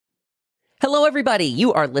Hello, everybody.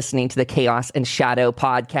 You are listening to the Chaos and Shadow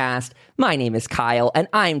podcast. My name is Kyle, and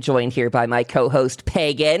I'm joined here by my co-host,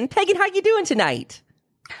 Pagan. Pagan, how you doing tonight?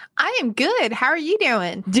 I am good. How are you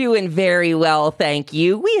doing? Doing very well, thank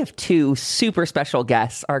you. We have two super special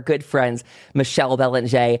guests, our good friends, Michelle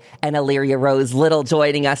Belanger and Illyria Rose Little,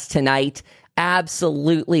 joining us tonight.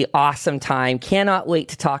 Absolutely awesome time. Cannot wait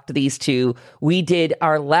to talk to these two. We did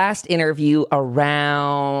our last interview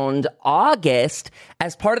around August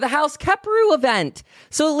as part of the House Kepru event.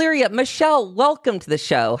 So, Illyria, Michelle, welcome to the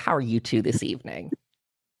show. How are you two this evening?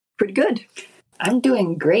 Pretty good. I'm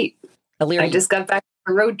doing great. Illyria, I just got back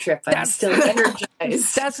from a road trip. I'm still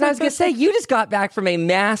energized. That's what I was going to say. You just got back from a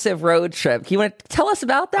massive road trip. Can you want to tell us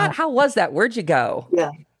about that? How was that? Where'd you go?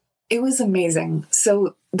 Yeah, it was amazing.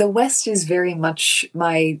 So the West is very much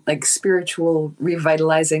my spiritual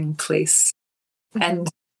revitalizing place. And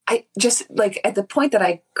I just at the point that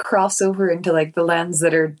I cross over into the lands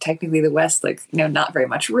that are technically the West, not very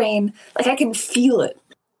much rain, I can feel it.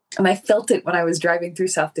 And I felt it when I was driving through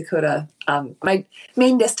South Dakota. My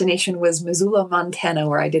main destination was Missoula, Montana,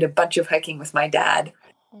 where I did a bunch of hiking with my dad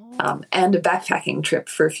and a backpacking trip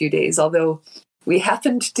for a few days, although we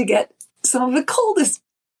happened to get some of the coldest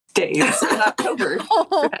days in October.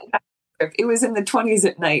 It was in the 20s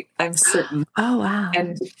at night, I'm certain. Oh, wow.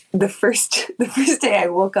 And the first day I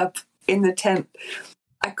woke up in the tent,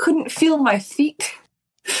 I couldn't feel my feet.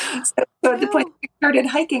 So at the point I started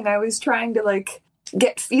hiking, I was trying to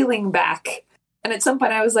get feeling back. And at some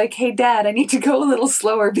point I was like, hey, Dad, I need to go a little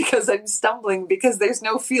slower because I'm stumbling because there's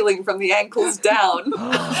no feeling from the ankles down.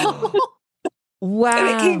 Wow. And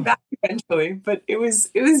it came back eventually, but it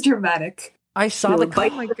was dramatic. I saw the Oh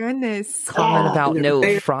my goodness. comment about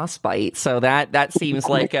no frostbite, so that seems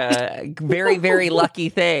like a very, very lucky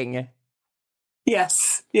thing.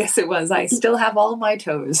 Yes, it was. I still have all my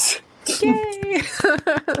toes. Yay.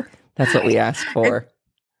 That's what we asked for.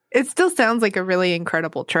 It still sounds like a really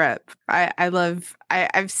incredible trip.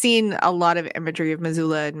 I've seen a lot of imagery of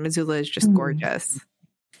Missoula, and Missoula is just gorgeous.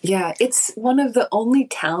 Yeah, it's one of the only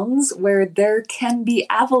towns where there can be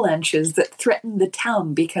avalanches that threaten the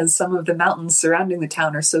town because some of the mountains surrounding the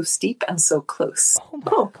town are so steep and so close. Oh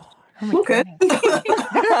my God. Okay.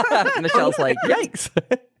 Michelle's like, yikes.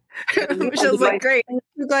 Michelle's like, great.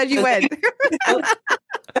 I'm glad you went.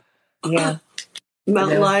 Yeah.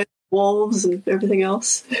 Mountain lions, wolves, and everything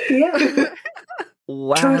else. Yeah.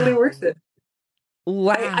 Wow. Totally worth it.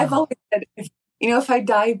 Wow. I've always said, if I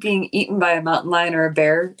die being eaten by a mountain lion or a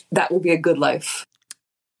bear, that will be a good life.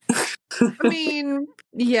 I mean,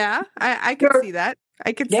 yeah, I could see that.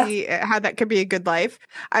 I could see how that could be a good life.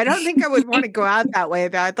 I don't think I would want to go out that way,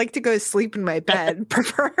 though. I'd like to go sleep in my bed,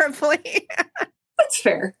 preferably. That's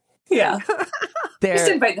fair. Yeah. Just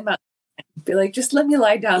invite them out. Be like, just let me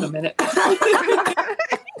lie down a minute.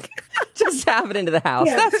 Just have it into the house.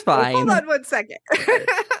 Yeah. That's fine. Hold on one second.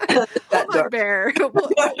 Hold on, Bear.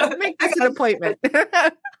 We'll make this an appointment.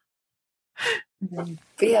 But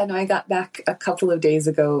yeah, no, I got back a couple of days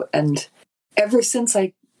ago, and ever since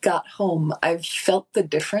I got home, I've felt the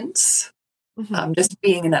difference. Just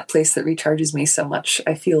being in that place that recharges me so much.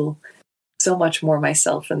 I feel so much more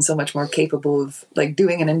myself and so much more capable of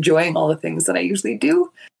doing and enjoying all the things that I usually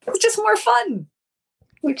do. It's just more fun,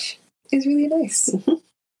 which is really nice.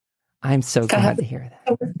 I'm so glad to hear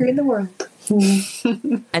that. We're in the world.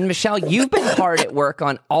 And Michelle, you've been hard at work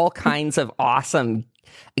on all kinds of awesome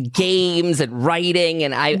games and writing,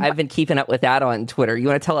 and I've been keeping up with that on Twitter. You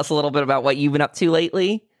want to tell us a little bit about what you've been up to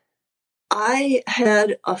lately? I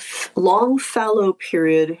had a long fallow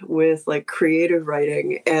period with creative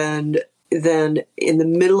writing, and then in the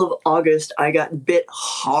middle of August, I got bit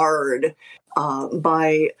hard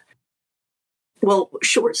by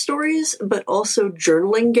short stories, but also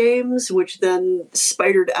journaling games, which then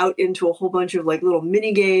spidered out into a whole bunch of little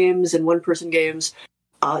mini games and one-person games.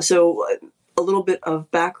 So a little bit of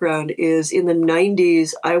background is in the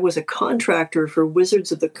 90s, I was a contractor for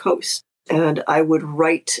Wizards of the Coast, and I would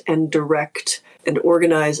write and direct and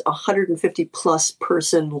organize 150 plus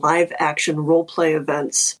person live action role play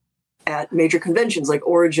events at major conventions like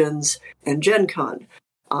Origins and Gen Con.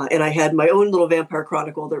 And I had my own little Vampire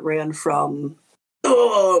Chronicle that ran from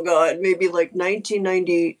maybe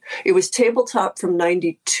 1990. It was tabletop from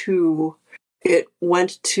 92. It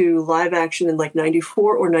went to live action in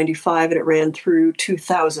 94 or 95, and it ran through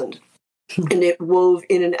 2000. And it wove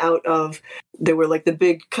in and out of, there were the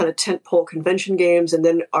big kind of tentpole convention games, and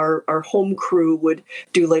then our home crew would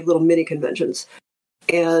do little mini conventions.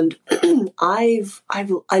 And I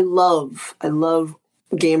love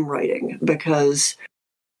game writing because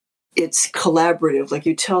it's collaborative. Like,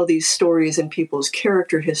 you tell these stories in people's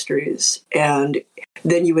character histories, and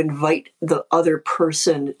then you invite the other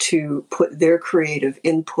person to put their creative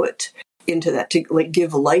input into that, to like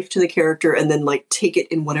give life to the character and then like take it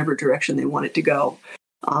in whatever direction they want it to go.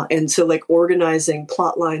 And so like organizing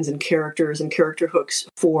plot lines and character hooks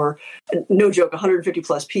for, no joke, 150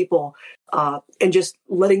 plus people, and just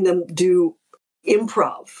letting them do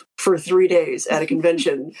improv for 3 days at a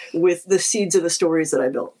convention with the seeds of the stories that I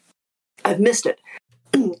built. I've missed it.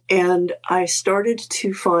 And I started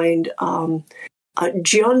to find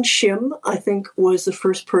Jian Shim, I think, was the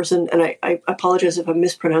first person, and I apologize if I'm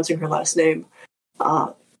mispronouncing her last name.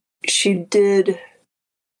 She did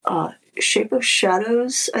Shape of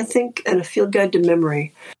Shadows, I think, and A Field Guide to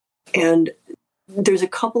Memory. And there's a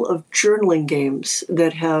couple of journaling games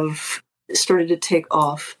that have started to take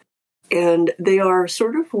off. And they are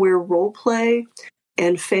sort of where role play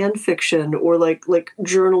and fan fiction, or like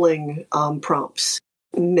journaling prompts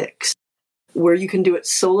mix, where you can do it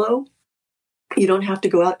solo. You don't have to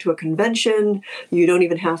go out to a convention. You don't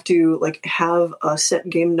even have to like have a set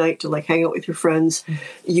game night to like hang out with your friends.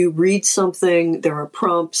 You read something, there are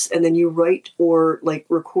prompts, and then you write or like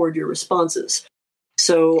record your responses.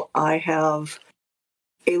 So I have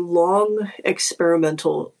a long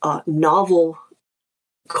experimental novel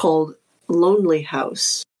called Lonely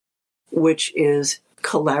House, which is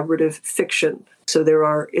collaborative fiction. So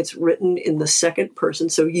it's written in the second person.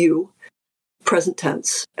 So you, present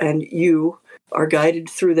tense, and you are guided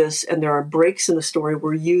through this, and there are breaks in the story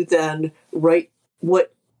where you then write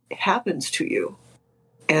what happens to you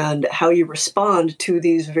and how you respond to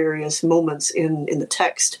these various moments in the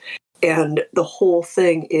text. And the whole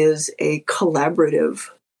thing is a collaborative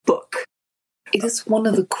book. It is one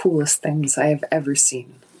of the coolest things I have ever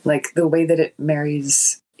seen. Like the way that it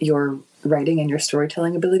marries your writing and your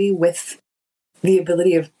storytelling ability with the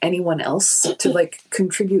ability of anyone else to like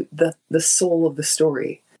contribute the soul of the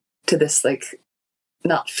story to this like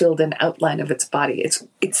not filled in outline of its body.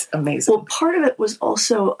 It's amazing. Well, part of it was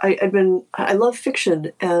also I love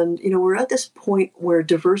fiction, and we're at this point where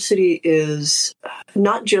diversity is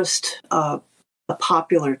not just a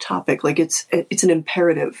popular topic, like it's an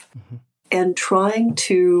imperative. Mm-hmm. And trying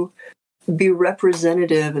to be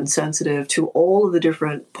representative and sensitive to all of the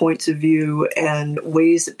different points of view and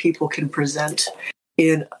ways that people can present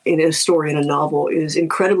in a story, in a novel, is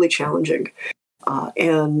incredibly challenging.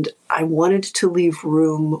 And I wanted to leave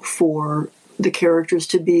room for the characters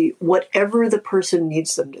to be whatever the person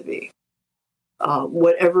needs them to be.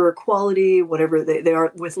 Whatever quality, whatever they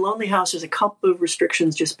are. With Lonely House, there's a couple of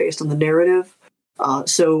restrictions just based on the narrative.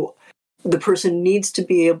 So the person needs to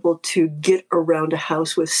be able to get around a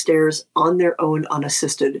house with stairs on their own,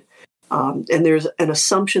 unassisted. And there's an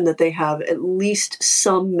assumption that they have at least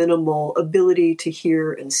some minimal ability to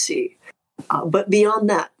hear and see. But beyond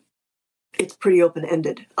that, it's pretty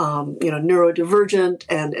open-ended. Neurodivergent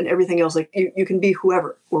and everything else. Like you can be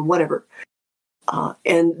whoever or whatever.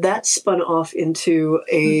 And that spun off into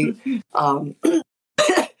a...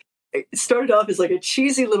 it started off as like a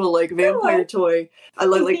cheesy little like vampire toy. I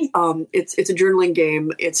like it's a journaling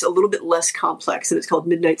game. It's a little bit less complex, and it's called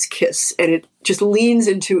Midnight's Kiss, and it just leans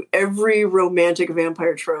into every romantic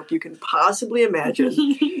vampire trope you can possibly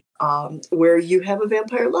imagine, where you have a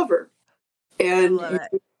vampire lover, and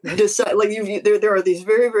decide like there are these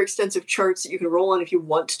very, very extensive charts that you can roll on if you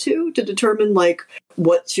want to determine like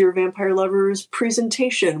what's your vampire lover's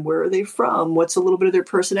presentation, where are they from, what's a little bit of their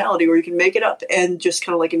personality, or you can make it up and just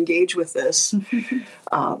kind of like engage with this.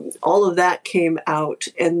 All of that came out,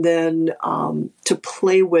 and then to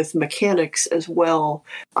play with mechanics as well,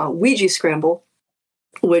 Ouija Scramble,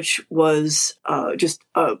 which was just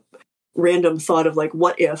a random thought of like,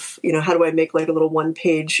 what if, how do I make like a little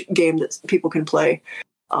one-page game that people can play,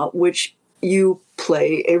 which you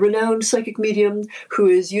play a renowned psychic medium who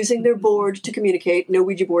is using their board to communicate. No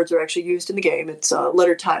Ouija boards are actually used in the game. It's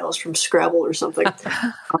letter tiles from Scrabble or something.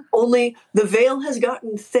 Only the veil has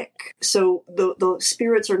gotten thick, so the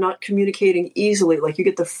spirits are not communicating easily. Like you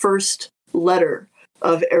get the first letter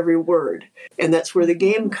of every word, and that's where the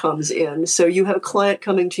game comes in. So you have a client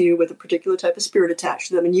coming to you with a particular type of spirit attached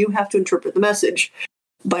to them, and you have to interpret the message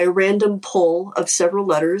by a random pull of several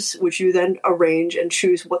letters, which you then arrange and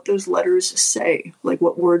choose what those letters say, like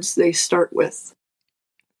what words they start with.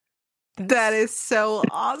 That is so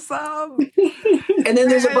awesome. And then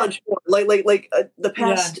there's a bunch more, like the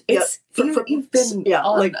past. Yeah, you've been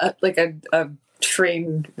on a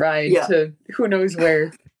train ride to who knows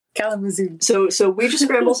where, Kalamazoo. So Ouija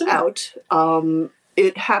Scramble's out.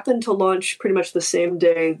 It happened to launch pretty much the same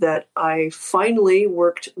day that I finally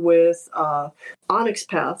worked with Onyx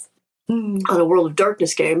Path on a World of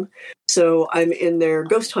Darkness game. So I'm in their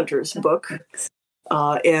Ghost Hunters book.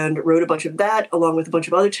 And wrote a bunch of that along with a bunch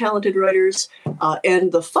of other talented writers.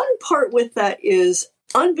 And the fun part with that is,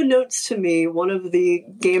 unbeknownst to me, one of the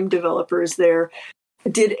game developers there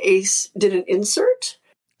did an insert.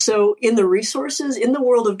 So in the resources, in the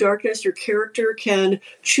World of Darkness, your character can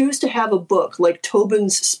choose to have a book like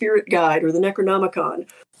Tobin's Spirit Guide or the Necronomicon,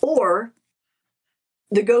 or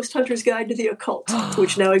the Ghost Hunter's Guide to the Occult,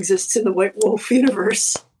 which now exists in the White Wolf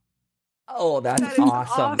universe. Oh, that's That is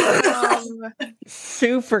awesome.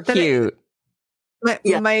 Super cute.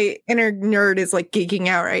 My inner nerd is like geeking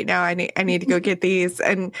out right now. I need to go get these.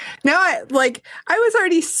 And now I was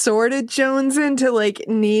already sort of jonesing to like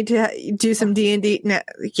need to do some D&D. No,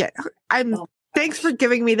 yeah, thanks for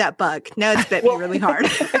giving me that bug. Now it's bit me really hard.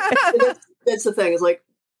 That's the thing, is like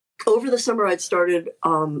over the summer I'd started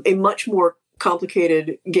a much more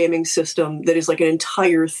complicated gaming system that is like an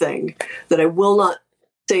entire thing that I will not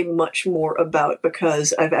say much more about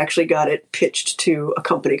because I've actually got it pitched to a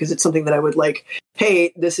company, because it's something that I would like,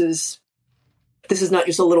 hey, this is not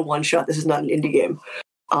just a little one shot, this is not an indie game.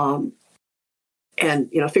 And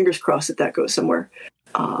fingers crossed that goes somewhere.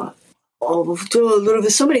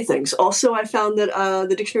 There's so many things. Also, I found that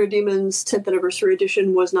the Dictionary of Demons 10th Anniversary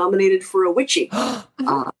Edition was nominated for a Witchy.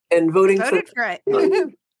 And voted for it.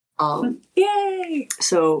 Yay!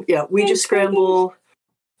 So yeah, Ouija Scramble,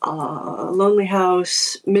 Lonely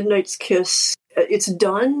House, Midnight's Kiss. It's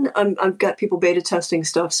done. I've got people beta testing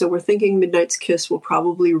stuff, so we're thinking Midnight's Kiss will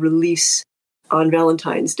probably release on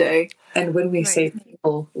Valentine's Day. And when we say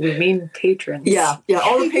people, we mean patrons. Yeah.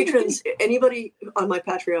 All the patrons, anybody on my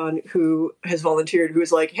Patreon who has volunteered,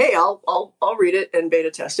 who's like, hey, I'll read it and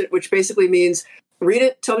beta test it, which basically means read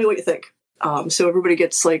it, tell me what you think. So everybody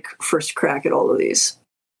gets like first crack at all of these.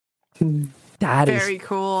 That is very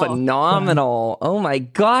cool. Phenomenal. Oh my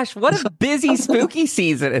gosh, what a busy spooky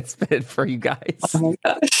season it's been for you guys. Oh my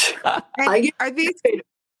gosh.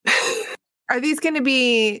 Are these going to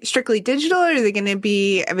be strictly digital, or are they going to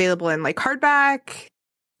be available in like hardback?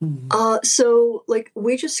 So like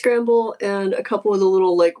Ouija Scramble and a couple of the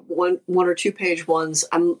little like one or 2 page ones,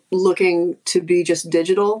 I'm looking to be just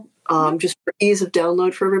digital, just for ease of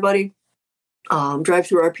download for everybody.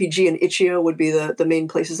 Drive-Thru RPG and Itch.io would be the main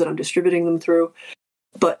places that I'm distributing them through.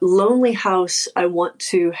 But Lonely House, I want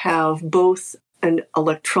to have both an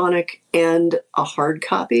electronic and a hard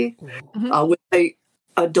copy, with a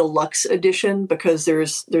deluxe edition, because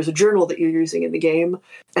there's a journal that you're using in the game,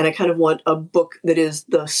 and I kind of want a book that is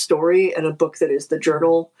the story and a book that is the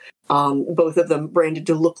journal. Both of them branded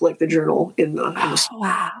to look like the journal in the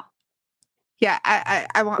Wow. Yeah,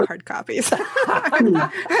 I want hard copies.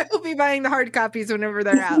 I will be buying the hard copies whenever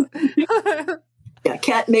they're out. Yeah,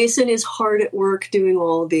 Kat Mason is hard at work doing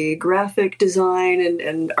all the graphic design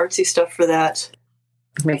and artsy stuff for that.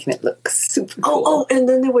 Making it look super cool. Oh, and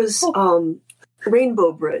then there was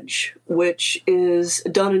Rainbow Bridge, which is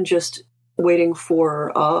done and just waiting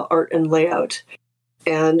for art and layout.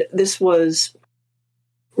 And this was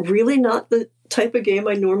really not the type of game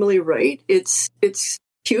I normally write. It's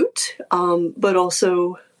cute, but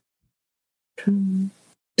also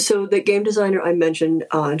so the game designer I mentioned,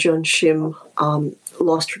 John Shim,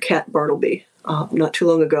 lost her cat Bartleby not too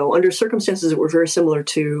long ago under circumstances that were very similar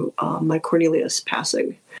to my Cornelius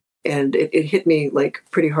passing, and it hit me like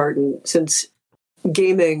pretty hard. And since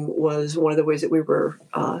gaming was one of the ways that we were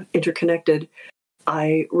interconnected,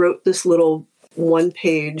 I wrote this little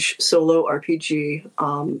 1-page solo RPG,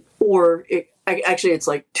 actually, it's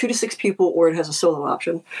like 2 to 6 people, or it has a solo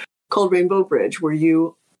option, called Rainbow Bridge, where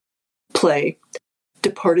you play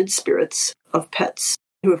departed spirits of pets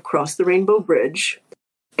who have crossed the Rainbow Bridge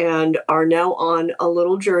and are now on a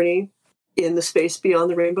little journey in the space beyond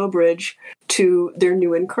the Rainbow Bridge to their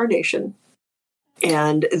new incarnation.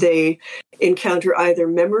 And they encounter either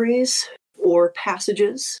memories or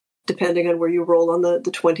passages, depending on where you roll on the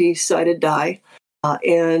 20-sided die.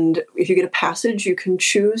 And if you get a passage, you can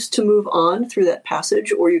choose to move on through that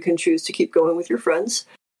passage, or you can choose to keep going with your friends.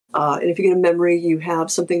 And if you get a memory, you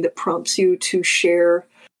have something that prompts you to share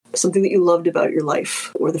something that you loved about your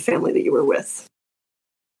life or the family that you were with.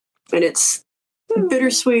 And it's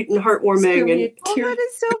bittersweet and heartwarming. And that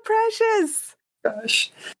is so precious.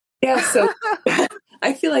 Gosh. Yeah, so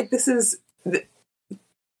I feel like this is the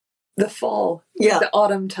fall. Yeah. The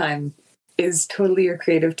autumn time is totally your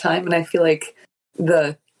creative time. And I feel like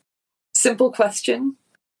the simple question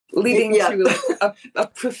leading to like a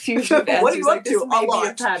profusion of answers. What are you up to? This may be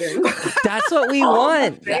a pattern. That's what we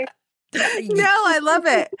want. No, I love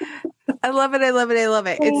it. I love it.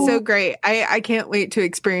 It's so great. I can't wait to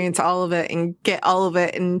experience all of it and get all of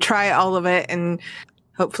it and try all of it. And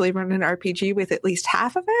hopefully run an RPG with at least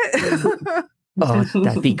half of it. Oh,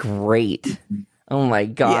 that'd be great. Oh my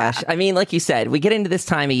gosh. Yeah. I mean, like you said, we get into this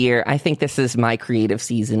time of year. I think this is my creative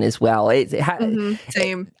season as well.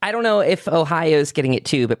 Same. I don't know if Ohio's getting it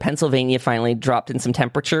too, but Pennsylvania finally dropped in some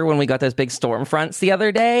temperature when we got those big storm fronts the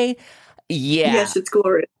other day. Yeah. Yes, it's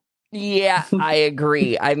glorious. Yeah, I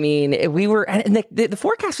agree. I mean, we were, and the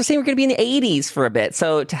forecast was saying we're going to be in the 80s for a bit.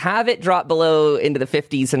 So to have it drop below into the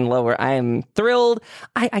 50s and lower, I am thrilled.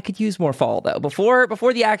 I could use more fall though.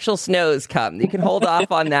 Before the actual snows come, you can hold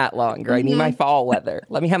off on that longer. I need my fall weather.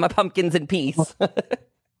 Let me have my pumpkins in peace.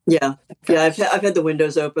 Yeah. I've had the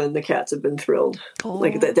windows open. The cats have been thrilled. Oh.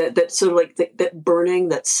 Like that sort of like that burning,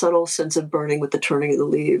 that subtle sense of burning with the turning of the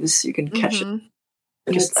leaves. You can catch it.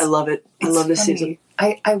 I love it. I love this season.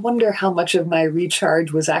 I wonder how much of my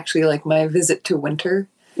recharge was actually like my visit to winter,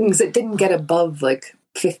 because it didn't get above like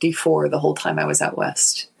 54 the whole time I was out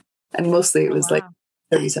west. And mostly it was like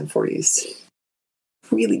 30s and 40s.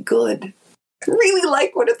 Really good. Really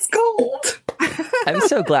like when it's cold. I'm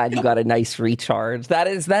so glad you got a nice recharge. That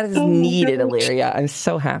is needed, Illyria. I'm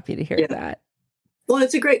so happy to hear that. Well,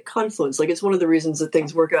 it's a great confluence. Like, it's one of the reasons that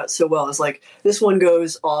things work out so well. Is like this one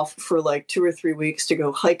goes off for like 2 or 3 weeks to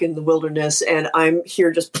go hike in the wilderness, and I'm here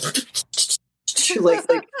just like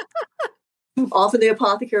off in the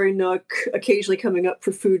apothecary nook, occasionally coming up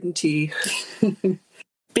for food and tea.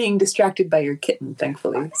 Being distracted by your kitten,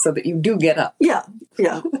 thankfully, so that you do get up. Yeah.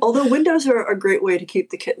 Although windows are a great way to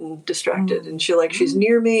keep the kitten distracted, and she's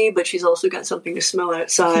near me, but she's also got something to smell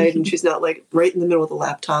outside, and she's not like right in the middle of the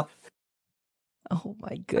laptop. Oh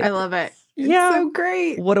my goodness. I love it. It's so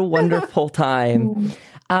great. What a wonderful time.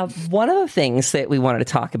 One of the things that we wanted to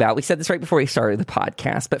talk about, we said this right before we started the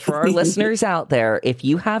podcast, but for our listeners out there, if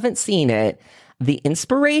you haven't seen it, the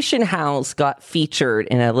Inspiration House got featured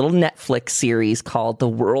in a little Netflix series called The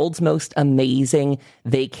World's Most Amazing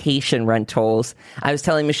Vacation Rentals. I was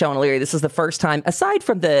telling Michelle and Illyria, this is the first time, aside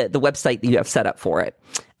from the website that you have set up for it,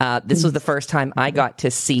 this was the first time I got to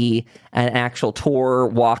see an actual tour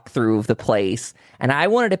walkthrough of the place. And I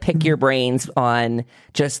wanted to pick your brains on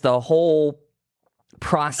just the whole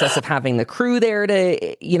process of having the crew there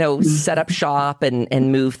to, set up shop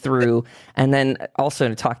and move through. And then also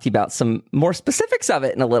to talk to you about some more specifics of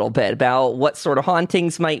it in a little bit, about what sort of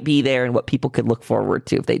hauntings might be there and what people could look forward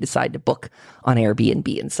to if they decide to book on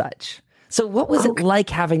Airbnb and such. So what was it like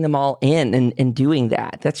having them all in and doing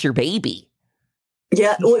that? That's your baby.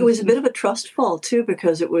 Yeah, well, it was a bit of a trust fall too,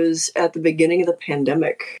 because it was at the beginning of the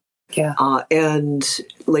pandemic. Yeah. And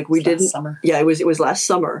like we didn't, summer. Yeah, it was last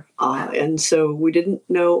summer. And so we didn't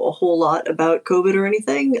know a whole lot about COVID or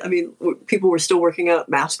anything. I mean, people were still working out,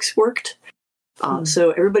 masks worked.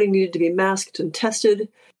 So everybody needed to be masked and tested.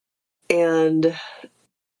 And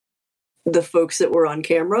the folks that were on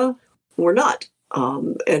camera were not.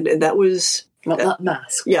 And that was not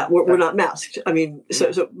masked. Yeah, we're not masked. I mean,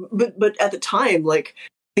 but at the time, like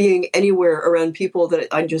being anywhere around people that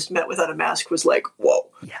I just met without a mask was like, whoa.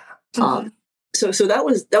 Yeah. So that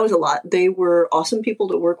was a lot. They were awesome people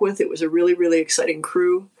to work with. It was a really, really exciting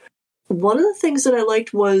crew. One of the things that I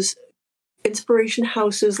liked was Inspiration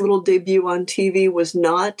House's little debut on TV was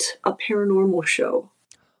not a paranormal show.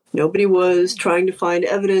 Nobody was trying to find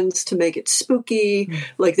evidence to make it spooky.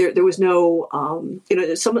 Like there was no,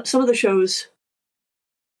 some of the shows.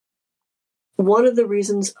 One of the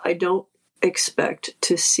reasons I don't expect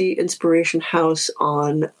to see Inspiration House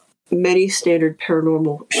on many standard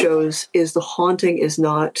paranormal shows is the haunting is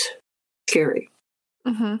not scary.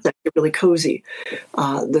 It's actually really cozy.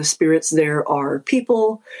 The spirits there are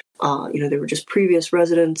people. They were just previous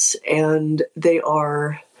residents, and they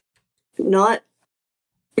are not.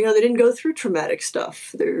 They didn't go through traumatic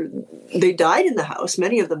stuff. They died in the house.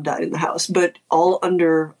 Many of them died in the house, but all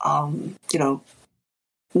under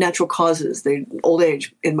natural causes. Old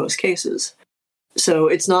age in most cases. So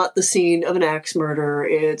it's not the scene of an axe murder.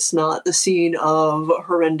 It's not the scene of a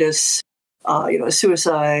horrendous,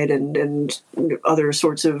 suicide and other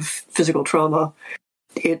sorts of physical trauma.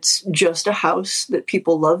 It's just a house that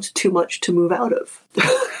people loved too much to move out of.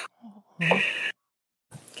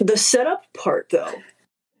 The setup part, though,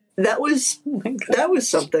 that was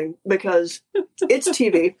something, because it's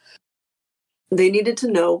TV. They needed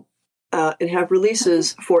to know and have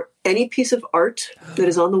releases for any piece of art that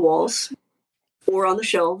is on the walls, or on the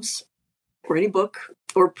shelves, or any book,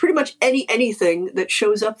 or pretty much anything that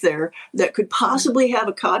shows up there that could possibly have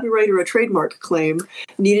a copyright or a trademark claim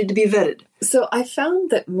needed to be vetted. So I found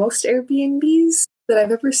that most Airbnbs that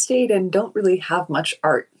I've ever stayed in don't really have much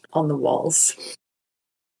art on the walls.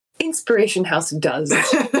 Inspiration House does.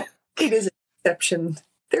 It is an exception.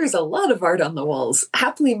 there's a lot of art on the walls.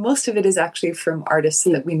 Happily, most of it is actually from artists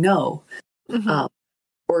that we know,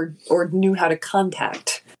 or knew how to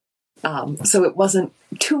contact. So it wasn't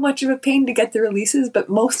too much of a pain to get the releases, but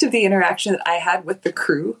most of the interaction that I had with the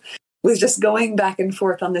crew was just going back and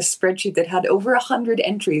forth on this spreadsheet that had over 100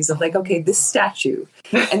 entries of like, okay, this statue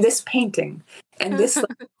and this painting and this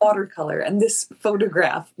like, watercolor and this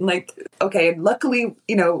photograph. Like, okay, and luckily,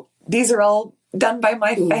 these are all done by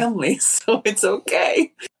my family, so it's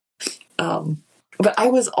okay. But I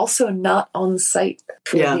was also not on site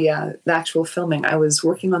for the actual filming. I was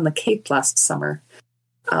working on the Cape last summer.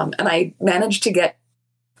 And I managed to get,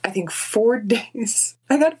 I think, 4 days.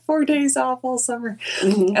 I got 4 days off all summer.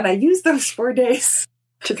 And I used those 4 days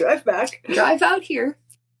to drive back. Drive out here.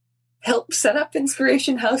 Help set up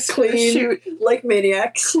Inspiration House for the shoot. Like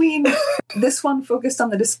maniacs. Clean. This one focused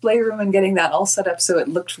on the display room and getting that all set up so it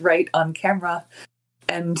looked right on camera.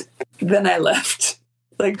 And then I left.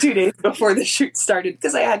 Like 2 days before the shoot started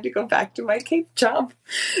because I had to go back to my Cape job.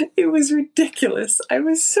 It was ridiculous. I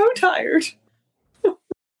was so tired.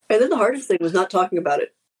 And then the hardest thing was not talking about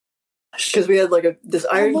it. Because we had like this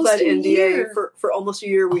ironclad NDA for almost a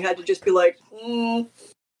year. We had to just be like,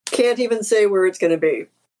 can't even say where it's going to be.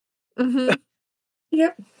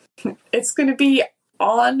 Yep. It's going to be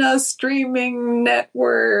on a streaming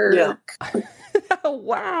network. Yeah.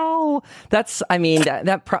 Wow. That's,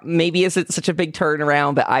 that maybe isn't such a big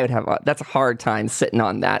turnaround, but I would have, that's a hard time sitting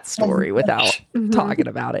on that story without talking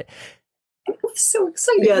about it. It was so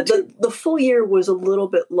exciting. Yeah, the full year was a little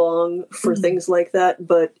bit long for things like that,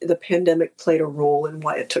 but the pandemic played a role in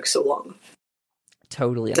why it took so long.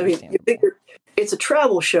 Totally understand. You figure it's a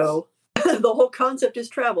travel show. The whole concept is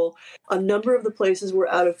travel. A number of the places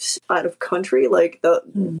were out of country, like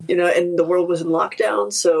and the world was in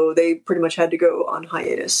lockdown, so they pretty much had to go on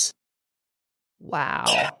hiatus. Wow,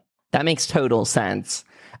 that makes total sense.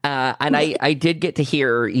 And I did get to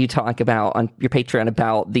hear you talk about on your Patreon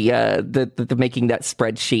about the making that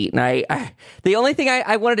spreadsheet. And I the only thing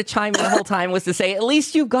I wanted to chime in the whole time was to say, at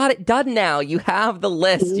least you've got it done now. You have the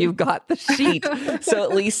list. You've got the sheet. So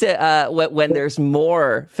at least when there's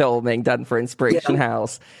more filming done for Inspiration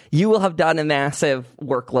House, you will have done a massive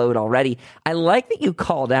workload already. I like that you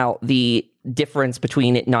called out the difference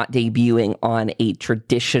between it not debuting on a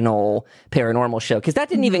traditional paranormal show, because that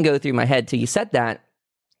didn't even go through my head till you said that.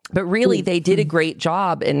 But really, they did a great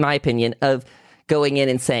job, in my opinion, of going in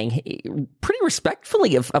and saying, hey, pretty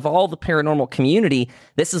respectfully of all the paranormal community,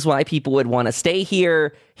 this is why people would want to stay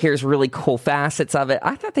here. Here's really cool facets of it.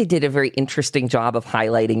 I thought they did a very interesting job of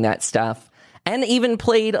highlighting that stuff. And even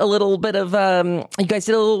played a little bit of, you guys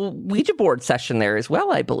did a little Ouija board session there as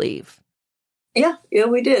well, I believe. Yeah,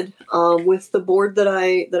 we did. With the board that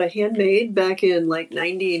I handmade back in like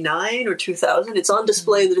 99 or 2000. It's on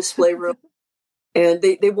display in the display room. And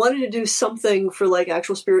they wanted to do something for like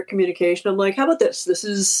actual spirit communication. I'm like, how about this? This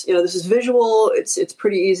is visual. It's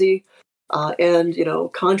pretty easy. And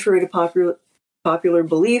contrary to popular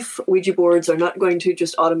belief, Ouija boards are not going to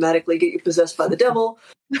just automatically get you possessed by the devil.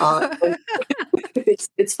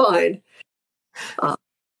 It's fine. What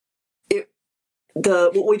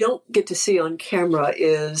we don't get to see on camera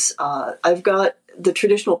is I've got the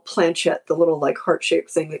traditional planchette, the little like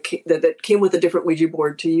heart-shaped thing that came with a different Ouija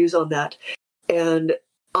board to use on that. And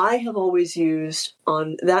I have always used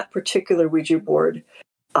on that particular Ouija board,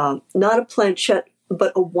 not a planchette,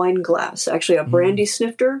 but a wine glass, actually a brandy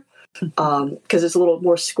snifter, because it's a little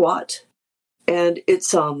more squat. And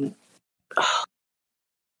it's,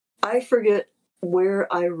 I forget where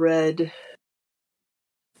I read,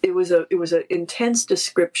 it was an intense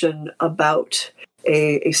description about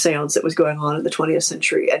a seance that was going on in the 20th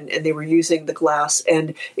century, and they were using the glass,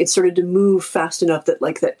 and it started to move fast enough that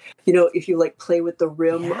if you like play with the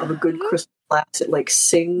rim of a good crystal glass, it like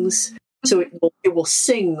sings, so it will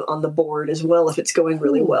sing on the board as well if it's going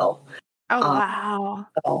really well. Wow.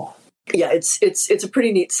 Yeah, it's a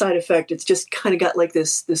pretty neat side effect. It's just kind of got like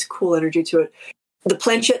this cool energy to it. The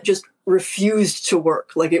planchette just refused to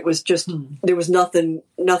work. Like it was just there was nothing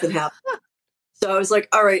happened. So I was like,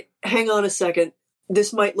 all right, hang on a second.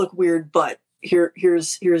 This might look weird, but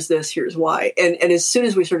here's why. And as soon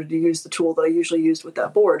as we started to use the tool that I usually used with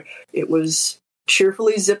that board, it was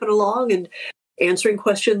cheerfully zipping along and answering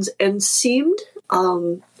questions and seemed.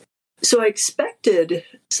 So I expected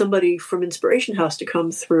somebody from Inspiration House to come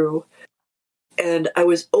through, and I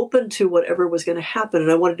was open to whatever was going to happen, and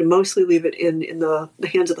I wanted to mostly leave it in the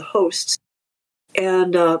hands of the hosts.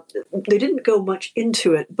 And they didn't go much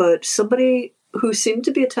into it, but somebody who seemed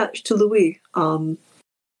to be attached to Louis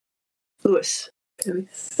was, I'm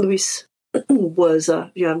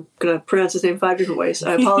going to pronounce his name 5 different ways.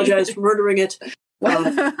 I apologize for murdering it.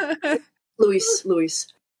 Louis.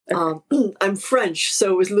 I'm French,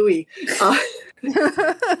 so it was Louis.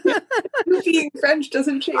 Being French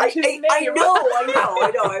doesn't change his name. I know.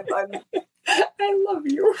 I love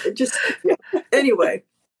you. Anyway,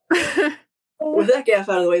 with that gaff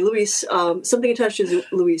out of the way, Luis, something attached to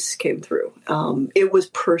Luis came through. It was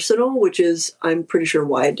personal, which is, I'm pretty sure,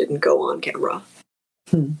 why it didn't go on camera.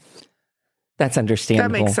 That's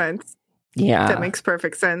understandable. That makes sense. Yeah. That makes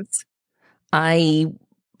perfect sense. I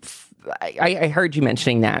heard you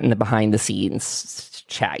mentioning that in the behind the scenes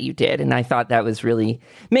chat you did, and I thought that was really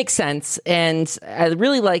makes sense. And I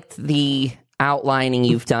really liked the outlining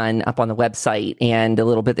you've done up on the website and a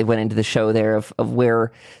little bit that went into the show there of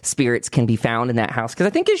where spirits can be found in that house. Because I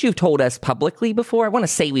think, as you've told us publicly before, I want to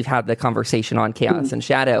say we've had the conversation on Chaos and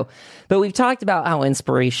Shadow, but we've talked about how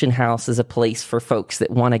Inspiration House is a place for folks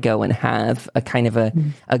that want to go and have a kind of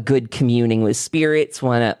a good communing with spirits,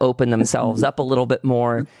 want to open themselves up a little bit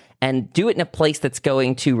more, and do it in a place that's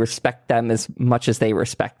going to respect them as much as they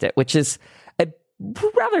respect it, which is a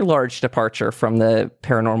rather large departure from the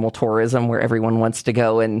paranormal tourism where everyone wants to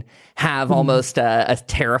go and have almost a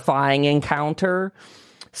terrifying encounter.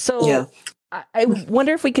 So I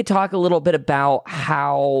wonder if we could talk a little bit about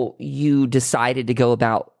how you decided to go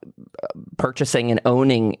about purchasing and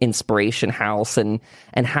owning Inspiration House and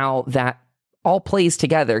how that all plays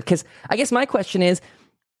together. Because I guess my question is,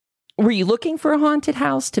 were you looking for a haunted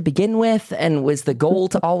house to begin with, and was the goal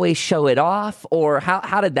to always show it off, or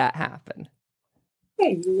how did that happen?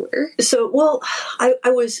 Yeah, you were. So, well, I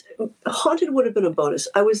was, haunted would have been a bonus.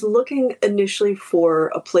 I was looking initially for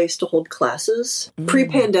a place to hold classes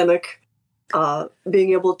pre-pandemic,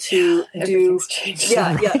 being able to do,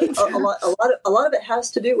 a lot of it has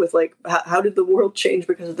to do with like how did the world change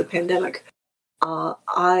because of the pandemic.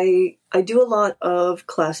 I do a lot of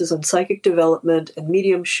classes on psychic development and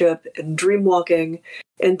mediumship and dream walking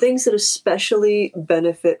and things that especially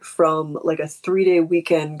benefit from like a 3-day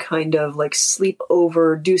weekend kind of like sleep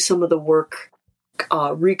over, do some of the work,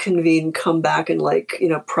 reconvene, come back and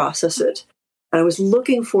process it. And I was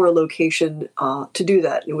looking for a location to do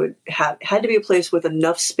that. It would had to be a place with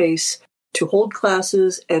enough space to hold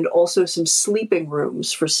classes and also some sleeping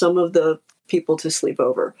rooms for some of the people to sleep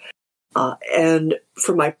over. And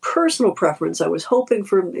for my personal preference, I was hoping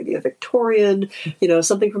for maybe a Victorian,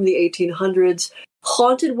 something from the 1800s.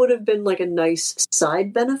 Haunted would have been like a nice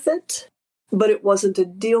side benefit, but it wasn't a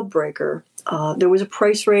deal breaker. There was a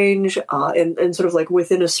price range and sort of like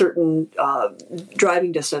within a certain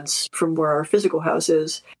driving distance from where our physical house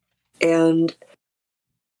is. And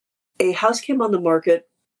a house came on the market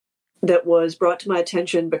that was brought to my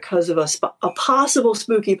attention because of a possible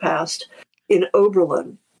spooky past in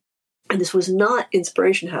Oberlin. And this was not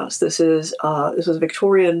Inspiration House. This was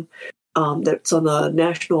Victorian, that's on the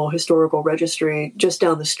National Historical Registry just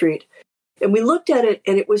down the street. And we looked at it,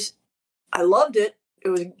 and I loved it. It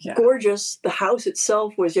was gorgeous. The house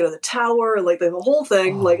itself was, the tower, like the whole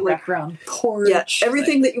thing, background porch,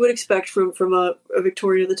 everything that you would expect from a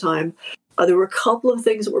Victorian at the time. There were a couple of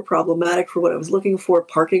things that were problematic for what I was looking for.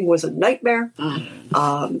 Parking was a nightmare,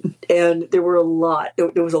 and there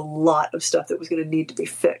was a lot of stuff that was going to need to be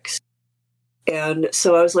fixed. And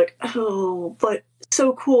so I was like, oh, but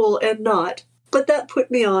so cool and not. But that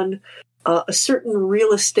put me on a certain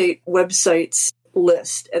real estate website's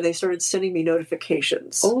list, and they started sending me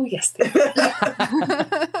notifications. Oh, yes. They did.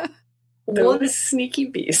 Those sneaky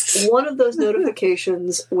beasts. One of those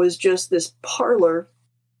notifications was just this parlor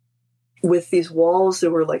with these walls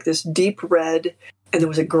that were like this deep red, and there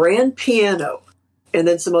was a grand piano and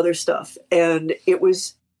then some other stuff. And it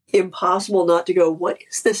was impossible not to go, what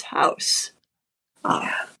is this house?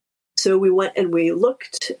 So we went and we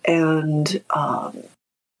looked, and I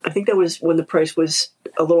think that was when the price was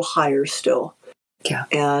a little higher still. Yeah.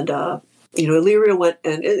 And, Illyria went,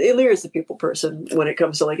 and Illyria is the people person when it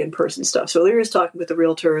comes to like in-person stuff. So Illyria's talking with the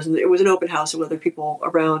realtors, and it was an open house with other people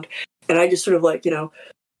around. And I just sort of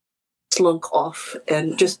slunk off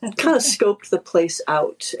and just kind of scoped the place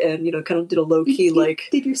out and, kind of did a low-key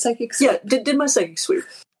Did your psychic sweep? Yeah, did my psychic sweep.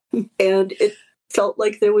 And it felt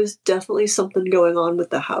like there was definitely something going on with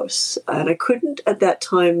the house. And I couldn't at that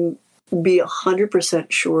time be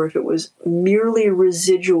 100% sure if it was merely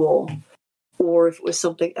residual or if it was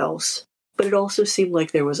something else. But it also seemed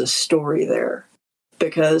like there was a story there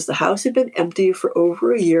because the house had been empty for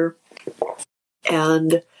over a year.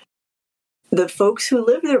 And the folks who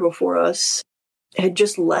lived there before us had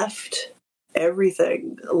just left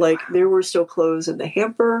everything. Like there were still clothes in the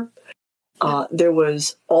hamper. There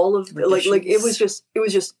was all of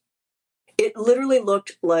it literally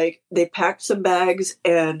looked like they packed some bags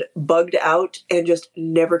and bugged out and just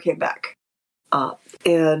never came back.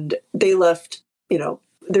 And they left,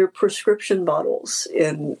 their prescription bottles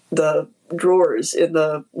in the drawers in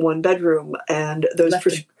the one bedroom, and those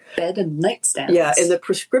bed and nightstands. Yeah, and the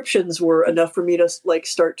prescriptions were enough for me to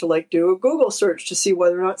start to do a Google search to see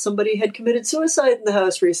whether or not somebody had committed suicide in the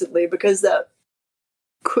house recently, because that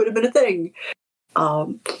could have been a thing.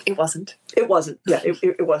 It wasn't. It wasn't. Yeah,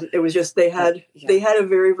 it wasn't. It was just they had a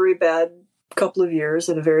very, very bad couple of years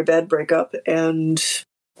and a very bad breakup, and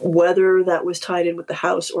whether that was tied in with the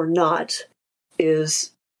house or not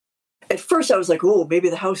is. At first, I was like, "Oh, maybe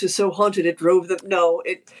the house is so haunted it drove them." No,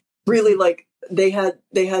 it really they had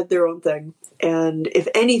their own thing, and if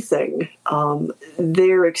anything,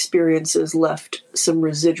 their experiences left some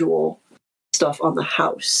residual stuff on the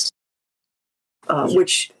house,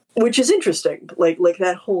 which is interesting. Like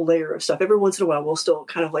that whole layer of stuff. Every once in a while, we'll still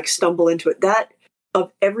kind of stumble into it. That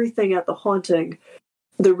of everything at the haunting,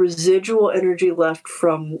 the residual energy left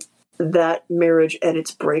from that marriage and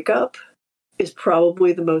its breakup is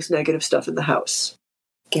probably the most negative stuff in the house.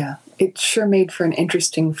 Yeah, it sure made for an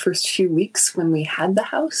interesting first few weeks when we had the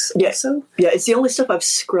house. Yeah. Also. Yeah, it's the only stuff I've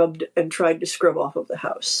scrubbed and tried to scrub off of the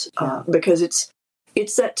house, because it's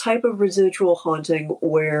that type of residual haunting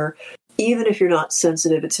where even if you're not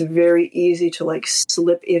sensitive, it's very easy to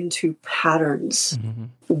slip into patterns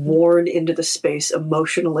worn into the space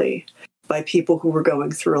emotionally by people who were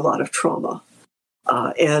going through a lot of trauma.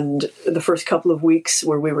 And the first couple of weeks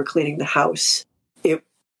where we were cleaning the house,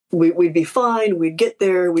 we'd be fine. We'd get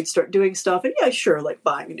there. We'd start doing stuff. And yeah, sure,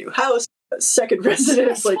 buying a new house, a second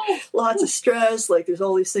residence, lots of stress. There's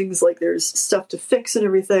all these things, there's stuff to fix and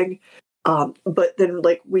everything. But then,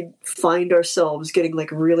 we'd find ourselves getting,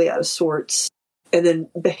 really out of sorts and then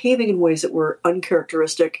behaving in ways that were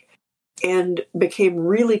uncharacteristic and became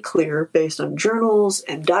really clear based on journals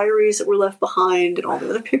and diaries that were left behind and all the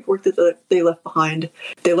other paperwork that they left behind.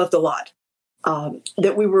 They left a lot.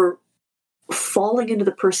 That we were falling into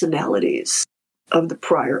the personalities of the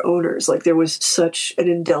prior owners. There was such an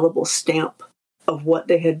indelible stamp of what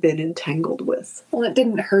they had been entangled with. Well, it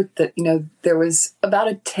didn't hurt that, there was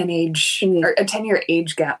about a 10-year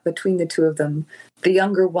age gap between the two of them. The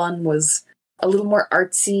younger one was a little more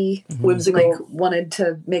artsy, whimsical, wanted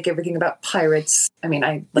to make everything about pirates. I mean,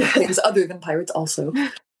 I like things other than pirates also.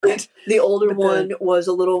 The older one was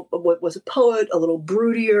a poet, a little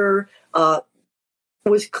broodier,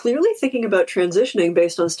 was clearly thinking about transitioning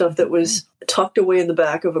based on stuff that was tucked away in the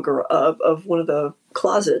back of of one of the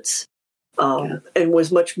closets, and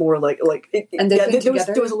was much more and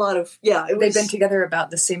there was a lot of they've been together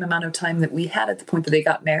about the same amount of time that we had at the point that they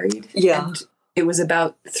got married. And it was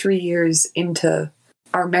about 3 years into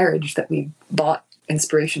our marriage that we bought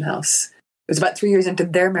Inspiration House. It was about 3 years into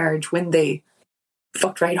their marriage when they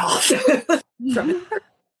fucked right off from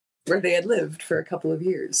where they had lived for a couple of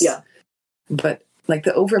years. Yeah. But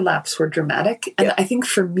the overlaps were dramatic. And I think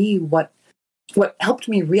for me, what helped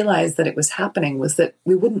me realize that it was happening was that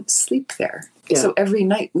we wouldn't sleep there. Yeah. So every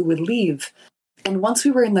night we would leave. And once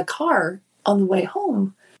we were in the car on the way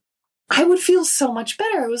home, I would feel so much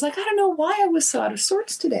better. I was like, I don't know why I was so out of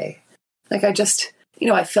sorts today. I just,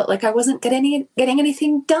 I felt like I wasn't getting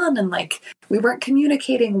anything done. And we weren't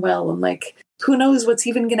communicating well. And who knows what's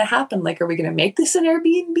even going to happen? Are we going to make this an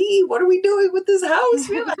Airbnb? What are we doing with this house?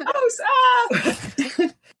 We have a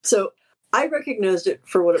house. So I recognized it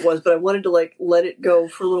for what it was, but I wanted to let it go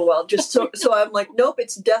for a little while. Just so I'm nope,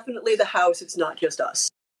 it's definitely the house. It's not just us.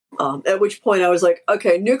 At which point I was like,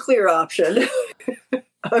 okay, nuclear option.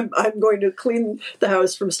 I'm going to clean the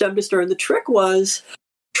house from stem to stern. The trick was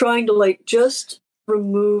trying to just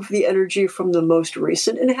remove the energy from the most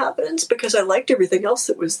recent inhabitants, because I liked everything else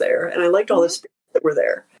that was there, and I liked all the spirits that were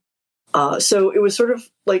there. So it was sort of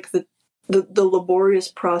the laborious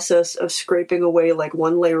process of scraping away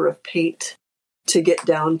one layer of paint to get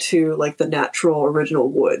down to the natural original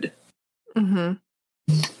wood. Mm-hmm.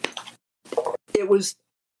 It was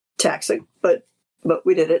taxing, but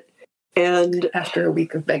we did it. And after a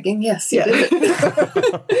week of begging, yes, you did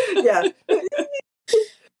it. Yeah.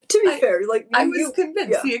 To be fair, I was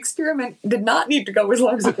convinced the experiment did not need to go as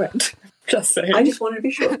long as it went. Just saying. I just wanted to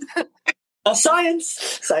be sure.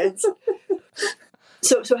 Science.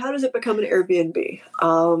 So how does it become an Airbnb?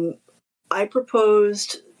 I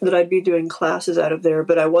proposed that I'd be doing classes out of there,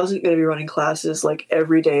 but I wasn't going to be running classes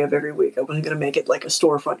every day of every week. I wasn't going to make it a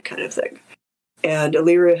storefront kind of thing. And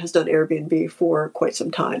Illyria has done Airbnb for quite some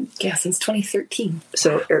time. Yeah, since 2013.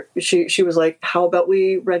 So she was like, how about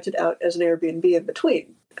we rent it out as an Airbnb in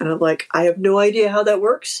between? And I'm like, I have no idea how that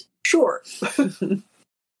works. Sure.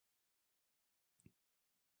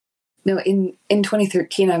 No, in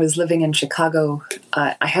 2013, I was living in Chicago.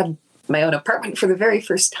 I had my own apartment for the very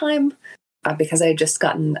first time. because I had just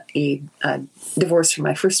gotten a divorce from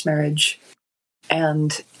my first marriage.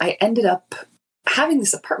 And I ended up having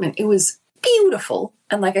this apartment. It was beautiful.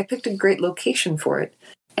 And like I picked a great location for it.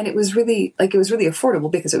 And it was really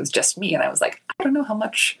affordable because it was just me. And I was like, I don't know how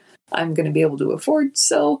much I'm going to be able to afford.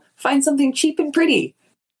 So find something cheap and pretty.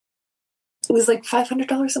 It was like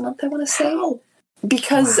 $500 a month, I want to say. Wow.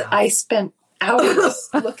 Because I spent hours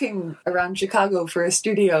looking around Chicago for a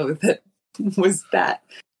studio that was that.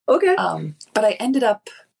 Okay. But I ended up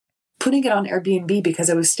putting it on Airbnb because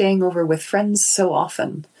I was staying over with friends so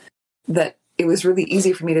often that it was really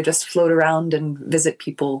easy for me to just float around and visit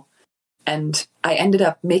people. And I ended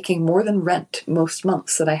up making more than rent most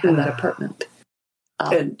months that I had that apartment.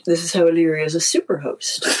 And this is how Illyria is a super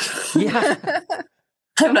host. Yeah.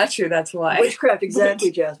 I'm not sure that's why. Witchcraft,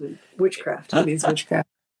 exactly, Jasmine. Witchcraft. It is witchcraft.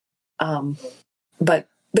 But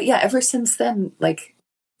yeah, ever since then, like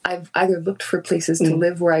I've either looked for places to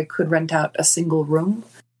live where I could rent out a single room.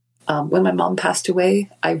 When my mom passed away,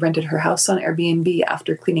 I rented her house on Airbnb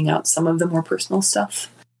after cleaning out some of the more personal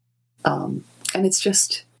stuff. And it's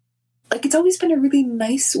just like, it's always been a really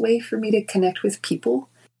nice way for me to connect with people.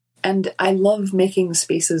 And I love making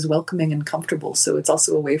spaces welcoming and comfortable. So it's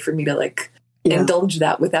also a way for me to like indulge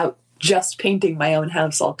that without just painting my own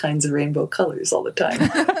house all kinds of rainbow colors all the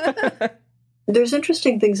time. There's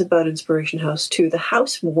interesting things about Inspiration House, too. The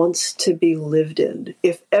house wants to be lived in.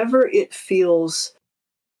 If ever it feels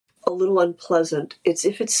a little unpleasant, it's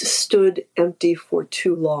if it's stood empty for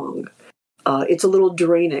too long. It's a little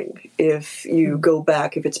draining if you go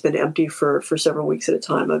back, if it's been empty for several weeks at a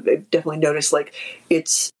time. I've definitely noticed, like,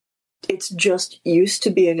 it's just used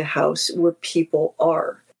to being a house where people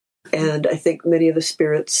are. And I think many of the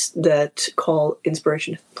spirits that call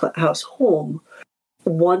Inspiration House home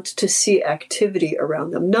want to see activity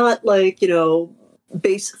around them. Not like,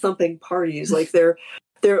 bass thumping parties. Like they're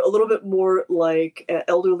a little bit more like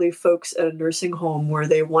elderly folks at a nursing home where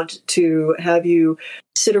they want to have you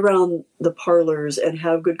sit around the parlors and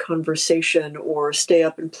have good conversation or stay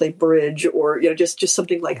up and play bridge or, just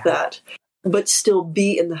something like that. But still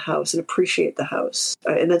be in the house and appreciate the house.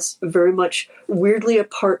 And that's very much weirdly a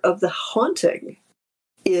part of the haunting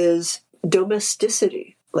is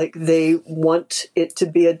domesticity. Like they want it to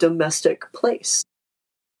be a domestic place.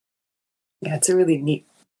 Yeah, it's a really neat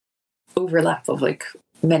overlap of like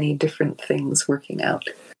many different things working out.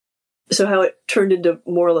 So how it turned into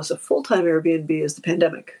more or less a full-time Airbnb is the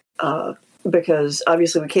pandemic. Because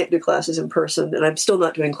obviously we can't do classes in person, and I'm still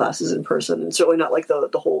not doing classes in person, and certainly not like the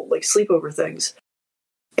whole like sleepover things.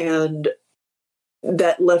 And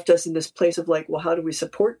that left us in this place of like, well, how do we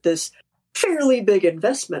support this fairly big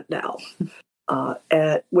investment now?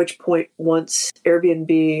 At which point, once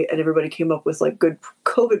Airbnb and everybody came up with like good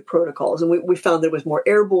COVID protocols, and we found that it was more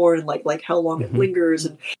airborne, like how long it lingers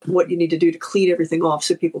and what you need to do to clean everything off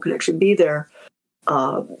so people can actually be there.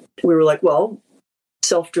 We were like, well,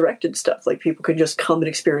 self-directed stuff, like people can just come and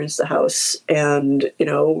experience the house, and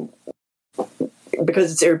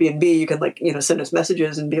because it's Airbnb, you can send us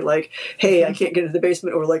messages and be like, hey, I can't get into the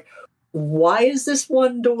basement, or like, why is this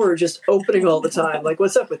one door just opening all the time? Like,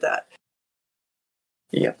 what's up with that?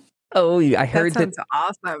 Yeah. Oh, I heard that sounds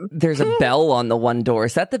awesome. There's a bell on the one door.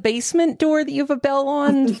 Is that the basement door that you have a bell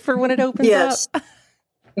on for when it opens yes. up?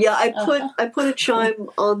 Yeah, I put a chime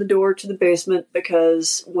on the door to the basement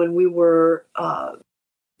because when we were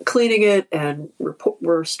cleaning it and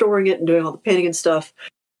we're storing it and doing all the painting and stuff,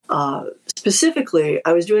 specifically,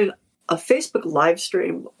 I was doing a Facebook live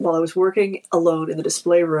stream while I was working alone in the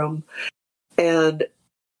display room, and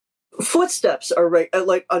footsteps are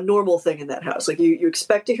like a normal thing in that house. Like you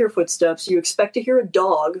expect to hear footsteps, you expect to hear a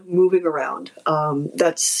dog moving around.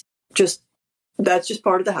 That's just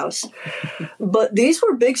part of the house. But these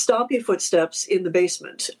were big stompy footsteps in the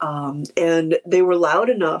basement, and they were loud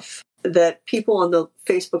enough that people on the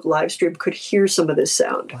Facebook live stream could hear some of this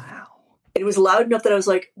sound. Wow. It was loud enough that I was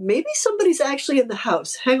like, maybe somebody's actually in the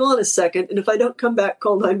house. Hang on a second, and if I don't come back,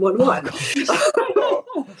 call 911.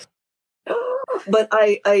 But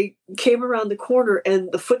I came around the corner,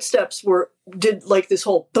 and the footsteps did like this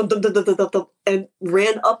whole thump, thump, thump, thump, thump, thump, and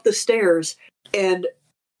ran up the stairs, and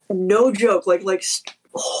no joke, like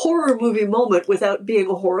horror movie moment without being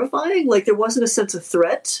horrifying. Like there wasn't a sense of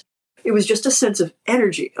threat. It was just a sense of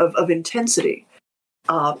energy, of intensity.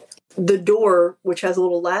 The door, which has a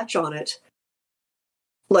little latch on it,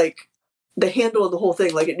 like the handle of the whole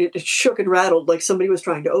thing, like it shook and rattled like somebody was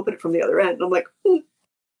trying to open it from the other end. And I'm like,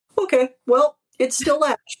 okay, well, it's still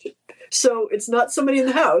latched. So it's not somebody in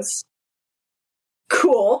the house.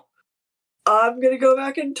 Cool. I'm going to go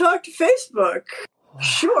back and talk to Facebook.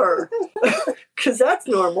 Sure. Because that's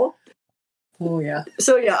normal. Oh, yeah.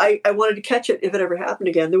 So, yeah, I wanted to catch it if it ever happened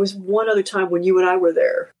again. There was one other time when you and I were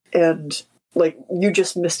there, and, like, you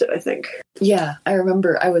just missed it, I think. Yeah, I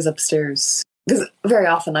remember I was upstairs. Because very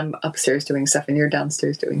often I'm upstairs doing stuff and you're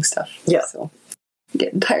downstairs doing stuff. Yeah. So you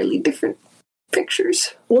get entirely different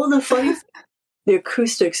pictures. Well, the funny the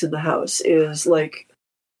acoustics in the house is, like,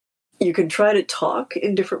 you can try to talk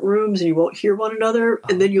in different rooms and you won't hear one another,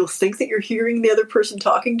 and then you'll think that you're hearing the other person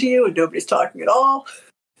talking to you and nobody's talking at all.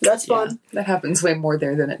 That's fun. Yeah, that happens way more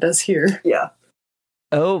there than it does here. Yeah.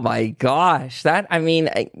 Oh my gosh.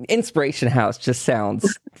 Inspiration House just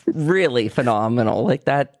sounds really phenomenal. Like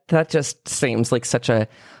that just seems like such a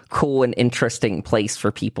cool and interesting place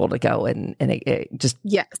for people to go and just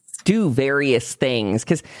Yes. do various things.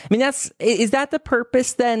 Because, I mean, is that the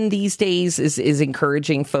purpose then these days, is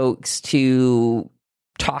encouraging folks to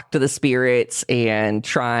talk to the spirits and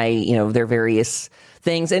try, their various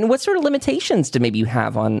things? And what sort of limitations do maybe you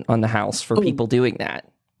have on the house for people doing that?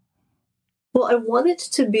 Well, I want it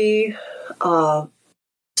to be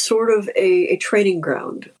sort of a training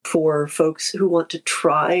ground for folks who want to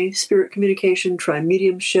try spirit communication, try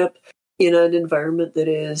mediumship in an environment that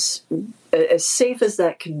is as safe as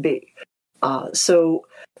that can be. So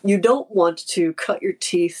you don't want to cut your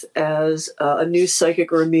teeth as a new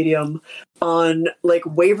psychic or a medium on, like,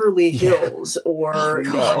 Waverly Hills or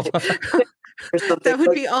No. or something. That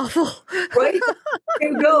would be awful. Right?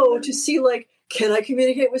 You go to see, like, can I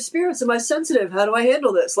communicate with spirits? Am I sensitive? How do I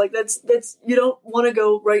handle this? Like, that's you don't want to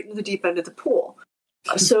go right into the deep end of the pool.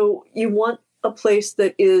 So you want a place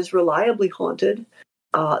that is reliably haunted,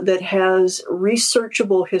 that has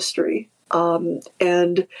researchable history,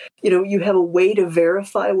 and you have a way to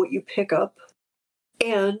verify what you pick up,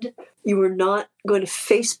 and you are not going to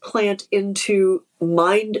face plant into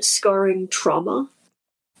mind scarring trauma,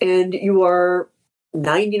 and you are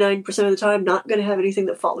 99% of the time not going to have anything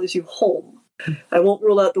that follows you home. I won't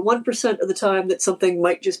rule out the 1% of the time that something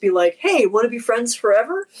might just be like, hey, want to be friends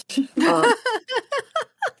forever?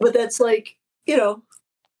 But that's, like,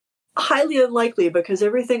 highly unlikely, because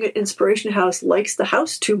everything at Inspiration House likes the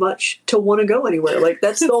house too much to want to go anywhere. Like,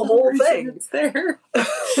 that's the whole thing. It's there.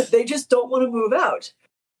 They just don't want to move out.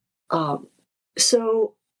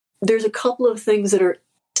 So there's a couple of things that are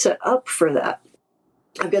set up for that.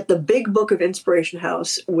 I've got the big book of Inspiration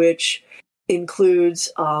House, which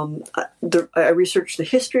includes, I researched the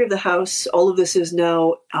history of the house. All of this is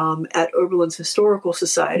now at Oberlin's Historical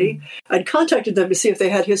Society. I'd contacted them to see if they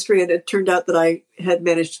had history, and it turned out that I had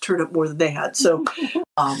managed to turn up more than they had. So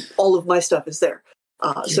all of my stuff is there.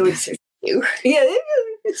 So it's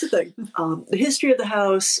it's a thing. The history of the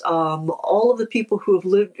house, all of the people who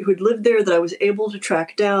had lived there that I was able to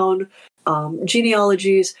track down,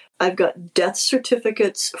 genealogies. I've got death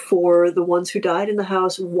certificates for the ones who died in the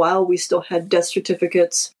house while we still had death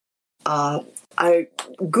certificates. I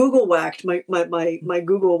Google whacked. My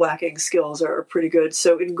Google whacking skills are pretty good.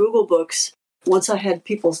 So in Google Books, once I had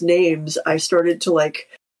people's names, I started to, like,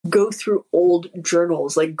 go through old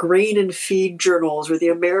journals, like grain and feed journals or the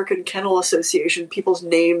American Kennel Association. People's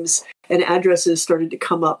names and addresses started to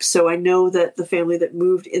come up. So I know that the family that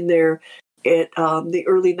moved in there at the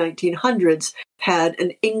early 1900s had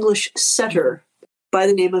an English setter by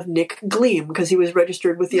the name of Nick Gleam, because he was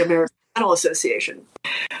registered with the American Kennel Association.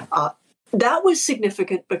 That was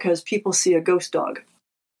significant because people see a ghost dog.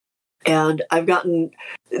 And I've gotten,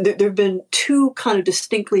 there have been two kind of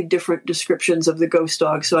distinctly different descriptions of the ghost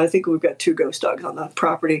dog. So I think we've got two ghost dogs on the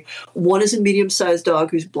property. One is a medium-sized dog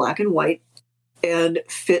who's black and white and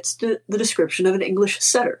fits the description of an English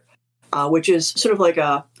setter. Which is sort of like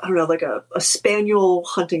a spaniel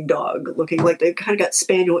hunting dog looking, like they've kind of got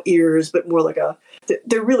spaniel ears, but more like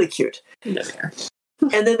they're really cute. Yeah.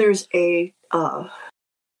 And then there's a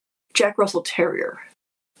Jack Russell Terrier.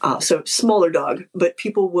 So smaller dog, but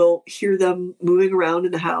people will hear them moving around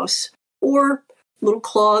in the house, or little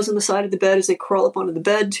claws on the side of the bed as they crawl up onto the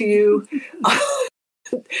bed to you.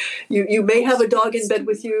 You may have a dog in bed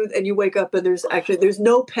with you, and you wake up and there's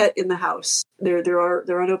no pet in the house. There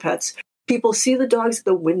are no pets. People see the dogs at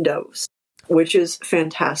the windows, which is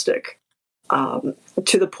fantastic.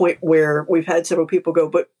 To the point where we've had several people go,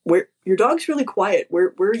 but your dog's really quiet.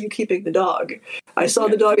 Where are you keeping the dog? I saw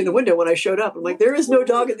the dog in the window when I showed up. I'm like, there is no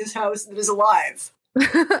dog in this house that is alive.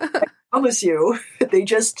 I promise you.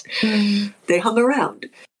 They hung around.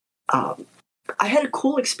 I had a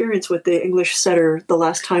cool experience with the English setter the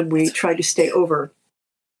last time we tried to stay over.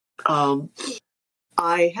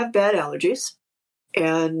 I have bad allergies,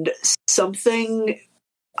 and something,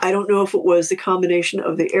 I don't know if it was the combination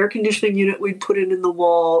of the air conditioning unit we'd put in the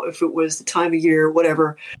wall, if it was the time of year,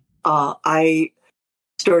 whatever. I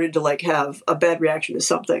started to, like, have a bad reaction to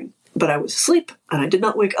something but I was asleep and I did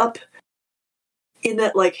not wake up. In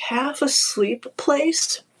that like half asleep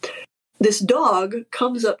place, this dog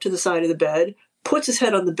comes up to the side of the bed, puts his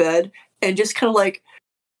head on the bed, and just kind of like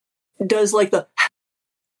does like the,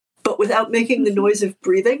 but without making the noise of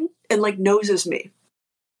breathing, and like noses me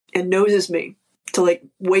to like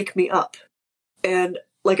wake me up. And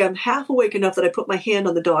like I'm half awake enough that I put my hand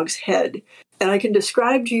on the dog's head, and I can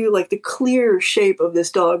describe to you like the clear shape of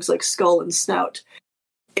this dog's like skull and snout.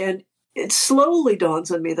 And it slowly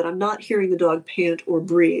dawns on me that I'm not hearing the dog pant or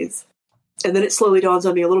breathe. And then it slowly dawns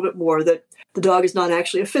on me a little bit more that the dog is not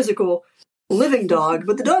actually a physical living dog,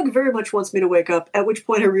 but the dog very much wants me to wake up, at which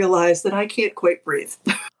point I realize that I can't quite breathe.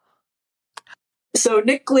 So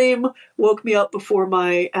Nick Gleam woke me up before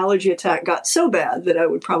my allergy attack got so bad that I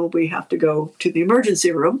would probably have to go to the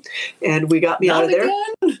emergency room, and we got me out of there.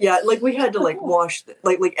 Again? Yeah, like we had to like wash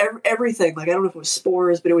everything. Like I don't know if it was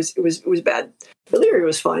spores, but it was bad. Illyria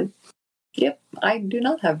was fine. Yep, I do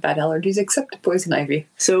not have bad allergies except poison ivy.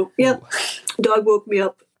 So yeah, dog woke me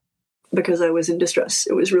up because I was in distress.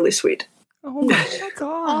 It was really sweet. Oh my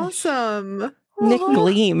gosh. Awesome. Nick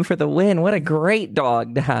Gleam for the win. What a great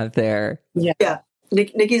dog to have there. Yeah.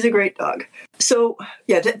 Nicky's a great dog. So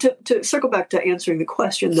yeah, to circle back to answering the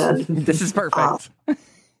question then. This is perfect.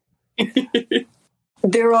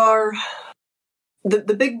 There are,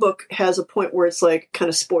 the big book has a point where it's like kind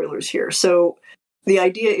of spoilers here. So the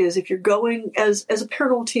idea is if you're going as a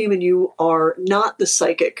paranormal team and you are not the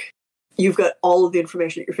psychic, you've got all of the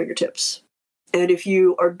information at your fingertips. And if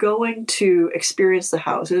you are going to experience the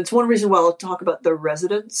house, and it's one reason why I'll talk about the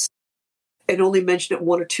residents and only mention it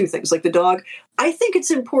one or two things, like the dog. I think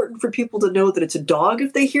it's important for people to know that it's a dog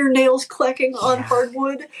if they hear nails clacking on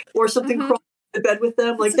hardwood or something crawling in the bed with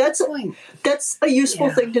them. Like that's a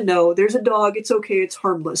useful thing to know. There's a dog. It's okay. It's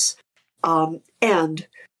harmless. And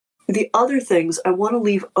the other things I want to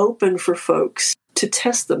leave open for folks to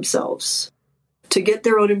test themselves, to get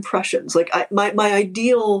their own impressions. Like my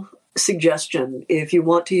ideal suggestion, if you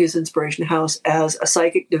want to use Inspiration House as a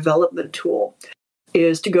psychic development tool,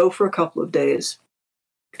 is to go for a couple of days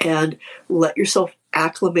and let yourself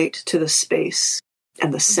acclimate to the space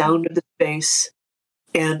and the sound of the space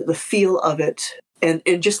and the feel of it. And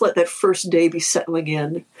just let that first day be settling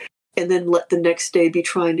in, and then let the next day be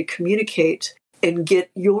trying to communicate and get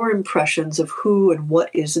your impressions of who and what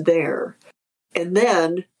is there. And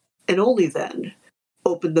then, and only then,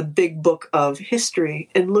 open the big book of history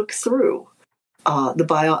and look through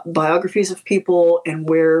the biographies of people and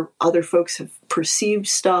where other folks have perceived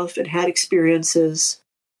stuff and had experiences.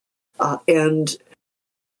 And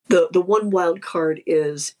the one wild card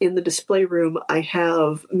is in the display room, I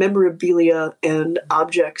have memorabilia and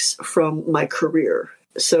objects from my career.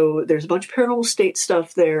 So there's a bunch of paranormal state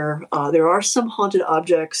stuff there. There are some haunted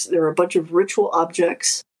objects. There are a bunch of ritual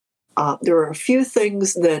objects. There are a few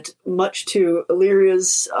things that, much to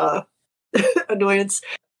Illyria's annoyance,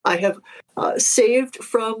 I have saved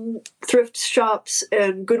from thrift shops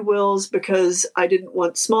and Goodwills because I didn't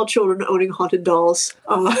want small children owning haunted dolls.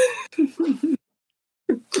 You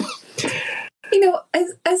know,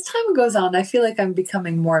 as time goes on, I feel like I'm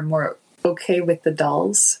becoming more and more okay with the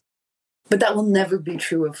dolls. But that will never be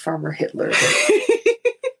true of Farmer Hitler.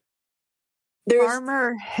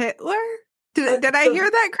 Farmer Hitler? Did I hear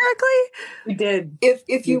that correctly? You did.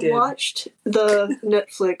 If you watched the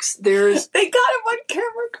Netflix, there's they got him on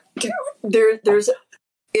camera.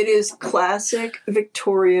 It is classic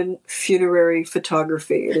Victorian funerary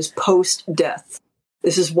photography. It is post-death.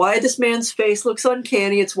 This is why this man's face looks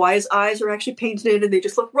uncanny. It's why his eyes are actually painted in and they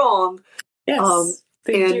just look wrong. Yes.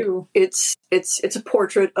 They do. It's a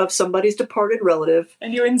portrait of somebody's departed relative.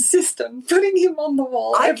 And you insist on putting him on the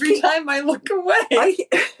wall every time I look away.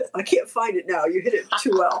 I can't find it now. You hit it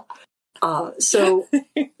too well. So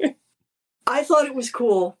I thought it was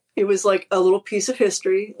cool. It was like a little piece of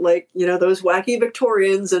history, like, you know, those wacky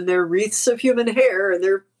Victorians and their wreaths of human hair and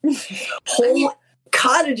their whole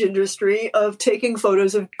cottage industry of taking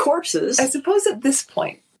photos of corpses. I suppose at this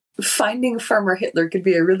point, finding Farmer Hitler could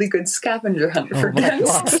be a really good scavenger hunt for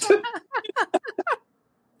guests.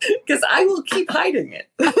 Because I will keep hiding it.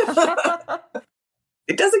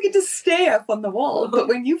 It doesn't get to stay up on the wall, but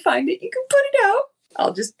when you find it, you can put it out.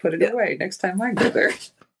 I'll just put it away next time I go there.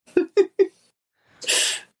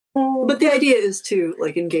 But the idea is to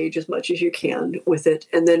like engage as much as you can with it,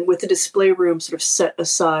 and then with the display room sort of set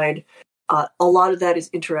aside, a lot of that is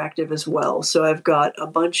interactive as well. So I've got a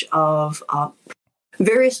bunch of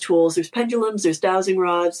various tools. There's pendulums, there's dowsing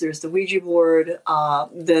rods, there's the Ouija board.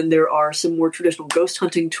 Then there are some more traditional ghost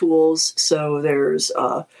hunting tools. So there's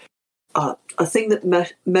a thing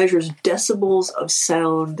that measures decibels of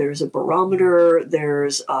sound. There's a barometer.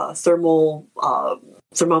 There's a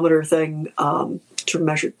thermometer thing to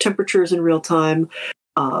measure temperatures in real time.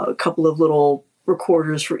 A couple of little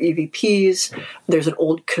recorders for EVPs. There's an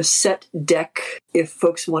old cassette deck if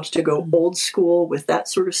folks want to go old school with that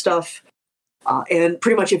sort of stuff. And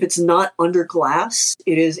pretty much if it's not under glass,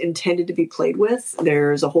 it is intended to be played with.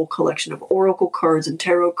 There's a whole collection of oracle cards and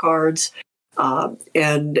tarot cards,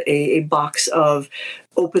 and a box of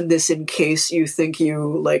open this in case you think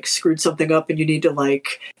you like screwed something up and you need to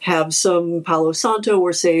like have some Palo Santo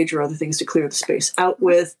or sage or other things to clear the space out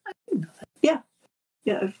with.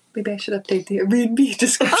 Yeah. Maybe I should update the Airbnb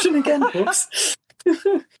description again. Whoops.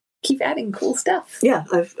 Keep adding cool stuff. Yeah,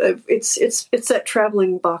 it's that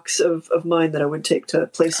traveling box of mine that I would take to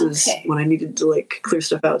places when I needed to like clear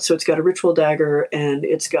stuff out. So it's got a ritual dagger and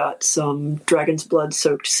it's got some dragon's blood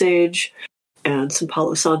soaked sage and some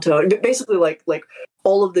Palo Santo, and basically like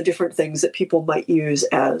all of the different things that people might use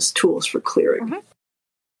as tools for clearing. Mm-hmm.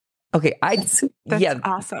 Okay, That's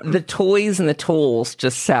awesome. The toys and the tools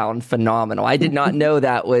just sound phenomenal. I did not know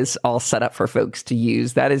that was all set up for folks to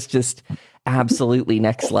use. That is just absolutely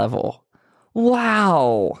next level.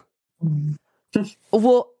 Wow.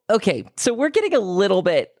 Well, okay, so we're getting a little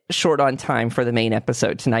bit short on time for the main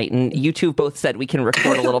episode tonight, and you two both said we can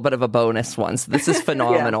record a little bit of a bonus one, so this is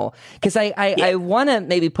phenomenal. Because I want to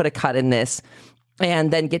maybe put a cut in this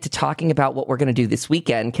and then get to talking about what we're going to do this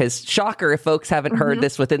weekend, because shocker, if folks haven't heard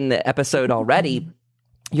this within the episode already,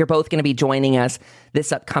 you're both going to be joining us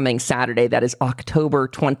this upcoming Saturday. That is October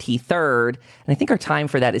 23rd. And I think our time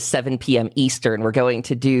for that is 7 p.m. Eastern. We're going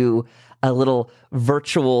to do a little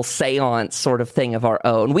virtual seance sort of thing of our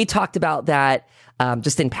own. We talked about that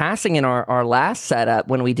just in passing in our last setup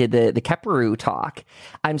when we did the Keperu talk.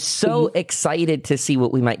 I'm so excited to see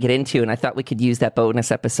what we might get into, and I thought we could use that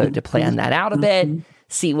bonus episode to plan that out a bit,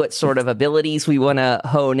 see what sort of abilities we want to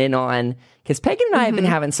hone in on, because Pagan and I have been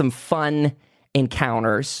having some fun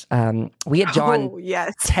encounters. We had John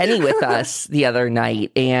Tenney with us the other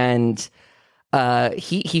night, and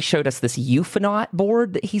he showed us this Euphanaut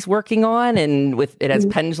board that he's working on, and it has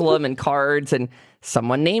pendulum and cards, and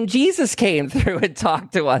someone named Jesus came through and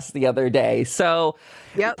talked to us the other day. So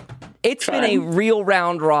it's been a real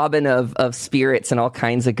round robin of spirits and all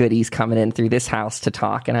kinds of goodies coming in through this house to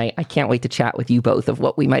talk, and I can't wait to chat with you both of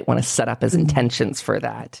what we might want to set up as intentions for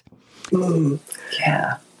that.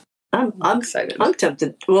 Yeah. I'm excited. I'm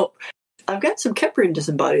tempted. Well, I've got some Keperin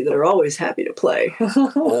disembodied that are always happy to play.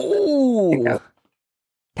 Oh,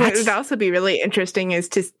 what would also be really interesting is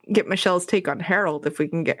to get Michelle's take on Harold, if we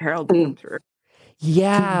can get Harold to come through.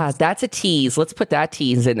 Yeah, that's a tease. Let's put that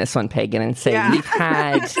tease in this one, Pagan, and say we've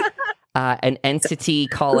had an entity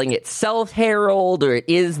calling itself Harold, or it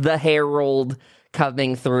is the Herald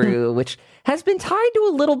coming through, which has been tied to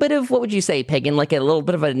a little bit of, what would you say, Pagan, like a little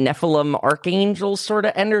bit of a Nephilim archangel sort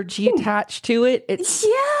of energy attached to it? It's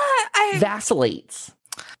vacillates.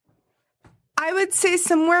 I would say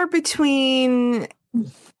somewhere between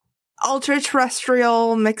ultra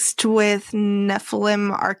terrestrial mixed with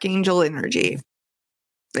Nephilim archangel energy.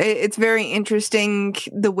 It's very interesting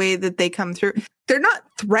the way that they come through. They're not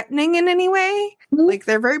threatening in any way. Like,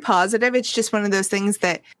 they're very positive. It's just one of those things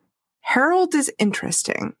that Harold is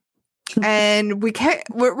interesting. And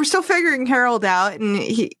we're still figuring Harold out,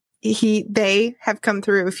 and they have come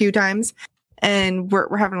through a few times, and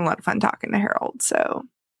we're having a lot of fun talking to Harold. So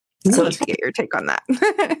let's get your take on that.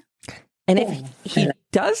 And if he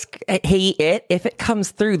does hate it, if it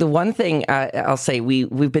comes through, the one thing I'll say,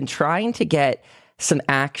 we've been trying to get some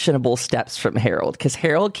actionable steps from Harold, because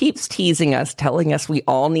Harold keeps teasing us, telling us we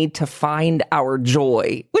all need to find our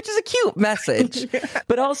joy, which is a cute message,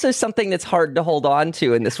 but also something that's hard to hold on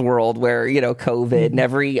to in this world where, COVID and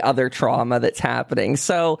every other trauma that's happening.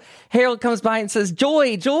 So Harold comes by and says,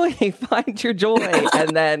 joy, find your joy.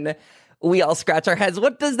 And then we all scratch our heads.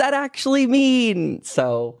 What does that actually mean?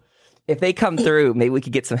 So if they come through, maybe we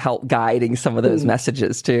could get some help guiding some of those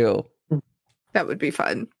messages too. That would be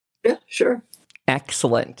fun. Yeah, sure.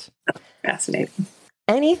 Excellent. Fascinating.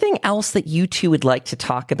 Anything else that you two would like to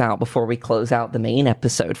talk about before we close out the main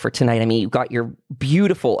episode for tonight? I mean, you've got your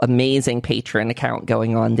beautiful, amazing Patreon account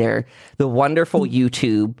going on there, the wonderful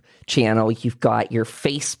YouTube channel. You've got your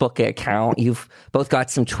Facebook account. You've both got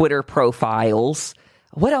some Twitter profiles.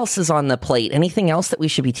 What else is on the plate? Anything else that we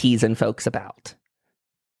should be teasing folks about?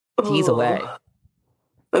 Tease away.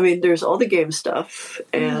 I mean, there's all the game stuff,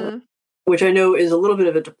 and which I know is a little bit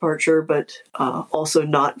of a departure, but also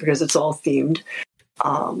not, because it's all themed.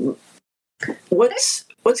 What's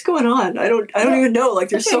going on? I don't even know. Like,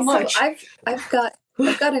 there's so much. So I've got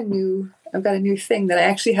I've got a new thing that I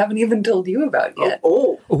actually haven't even told you about yet.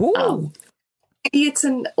 Ooh. Maybe it's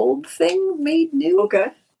an old thing made new. Okay.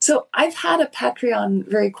 So I've had a Patreon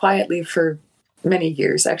very quietly for many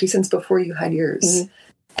years, actually since before you had yours. Mm-hmm.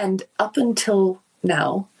 And up until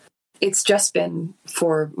now, it's just been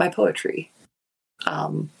for my poetry.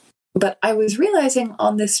 But I was realizing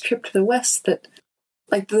on this trip to the West that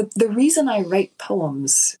like the reason I write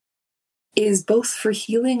poems is both for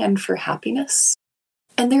healing and for happiness.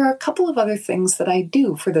 And there are a couple of other things that I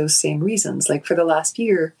do for those same reasons. Like for the last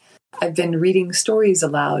year, I've been reading stories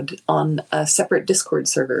aloud on a separate Discord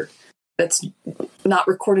server that's not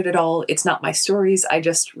recorded at all. It's not my stories. I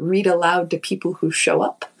just read aloud to people who show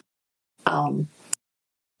up.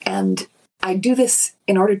 And I do this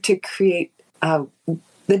in order to create,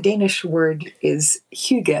 the Danish word is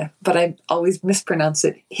hygge, but I always mispronounce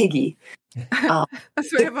it hygge.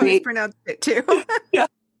 That's what I've always pronounced it too. Yeah.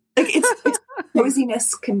 Like it's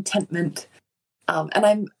coziness, contentment.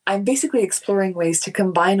 And I'm basically exploring ways to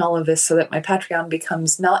combine all of this so that my Patreon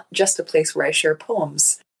becomes not just a place where I share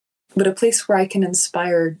poems, but a place where I can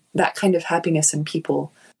inspire that kind of happiness in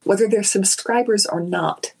people, whether they're subscribers or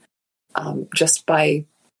not, just by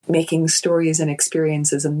making stories and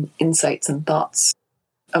experiences and insights and thoughts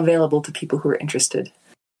available to people who are interested.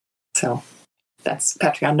 So that's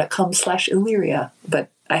patreon.com/Illyria, but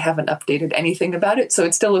I haven't updated anything about it, so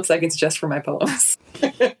it still looks like it's just for my poems.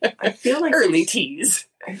 I feel like early tease.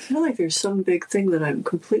 I feel like there's some big thing that I'm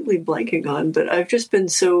completely blanking on, but I've just been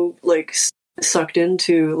so like sucked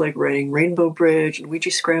into like writing Rainbow Bridge and Ouija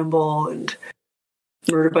Scramble and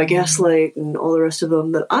Murder by Gaslight and all the rest of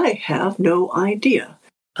them that I have no idea.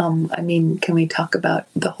 I mean, can we talk about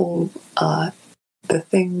the whole the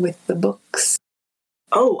thing with the books?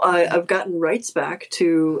 Oh, I've gotten rights back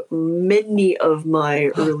to many of my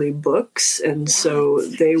early books, and so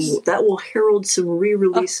that will herald some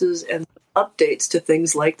re-releases and updates to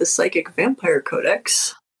things like the Psychic Vampire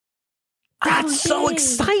Codex. That's so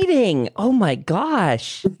exciting! Oh my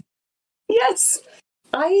gosh! Yes,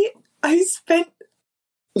 I spent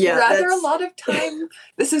rather a lot of time.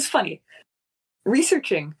 This is funny.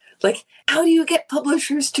 Researching, like, how do you get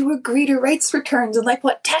publishers to agree to rights returns, and like,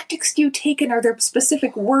 what tactics do you take, and are there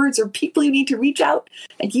specific words or people you need to reach out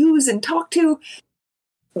and use and talk to?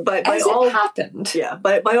 By As all it happened, yeah.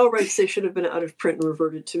 By all rights, they should have been out of print and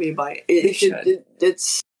reverted to me by it.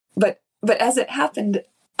 It's but as it happened,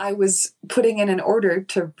 I was putting in an order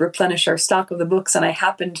to replenish our stock of the books, and I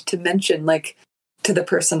happened to mention like to the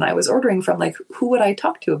person I was ordering from, like, who would I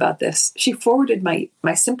talk to about this? She forwarded my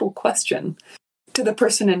simple question to the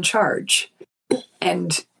person in charge,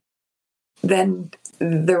 and then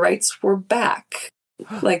the rights were back.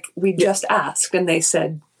 Like, we just asked, and they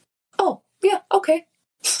said, "Oh, yeah, okay."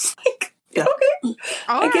 Like, yeah. Okay.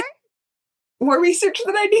 All I right. get more research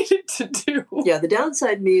than I needed to do. Yeah, the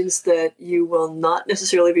downside means that you will not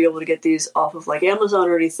necessarily be able to get these off of like Amazon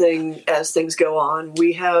or anything as things go on.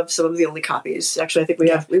 We have some of the only copies. Actually, I think we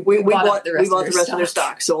bought the rest of their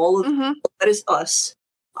stock. So all of that is us.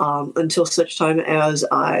 Until such time as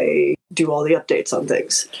I do all the updates on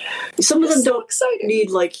things. Some of them don't need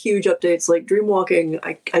like huge updates, like Dreamwalking.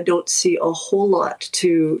 I don't see a whole lot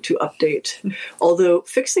to update. Although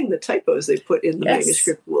fixing the typos they put in the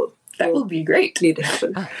manuscript will be great. Need to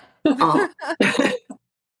happen.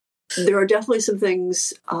 There are definitely some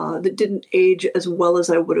things that didn't age as well as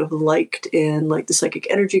I would have liked in like the Psychic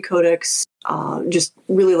Energy Codex. Just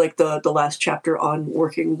really like the last chapter on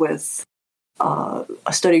working with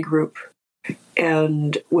a study group,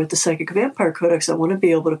 and with the Psychic Vampire Codex, I want to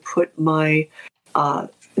be able to put my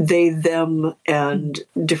they, them, and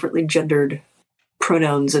differently gendered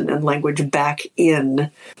pronouns and language back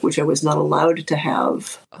in, which I was not allowed to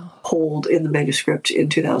have hold in the manuscript in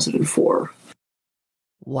 2004.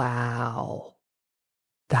 Wow.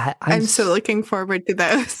 That I'm so looking forward to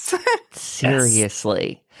those.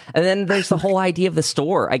 Seriously. And then there's the whole idea of the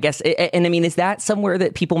store, I guess. And I mean, is that somewhere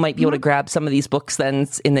that people might be able to grab some of these books then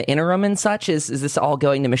in the interim and such? Is this all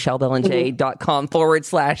going to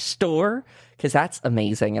michellebellange.com/store? Because that's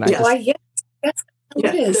amazing. And yes,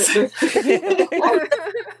 it is.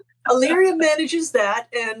 Illyria manages that,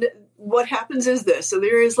 and what happens is this.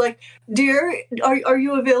 Illyria is like, "Dear, are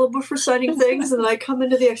you available for signing things?" And then I come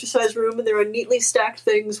into the exercise room, and there are neatly stacked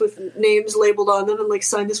things with names labeled on them, and like,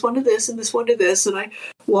 sign this one to this, and this one to this, and I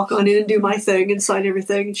walk on in and do my thing and sign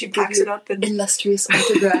everything, and she packs it up. And illustrious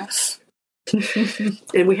autograph.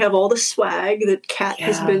 And we have all the swag that Kat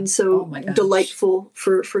has been so delightful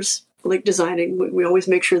for like designing. We always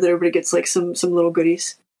make sure that everybody gets like some little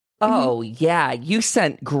goodies. Oh, yeah. You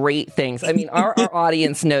sent great things. I mean, our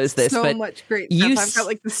audience knows this, so but much great you stuff. I've got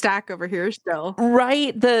like the stack over here still.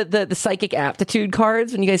 right? The psychic aptitude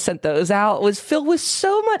cards, when you guys sent those out, was filled with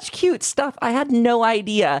so much cute stuff. I had no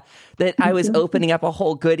idea that I was opening up a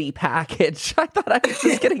whole goodie package. I thought I was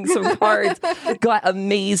just getting some cards. Got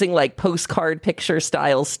amazing like postcard picture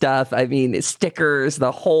style stuff. I mean, stickers,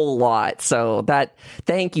 the whole lot. So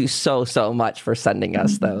thank you so much for sending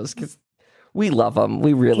us those, because we love them.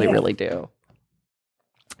 We really do.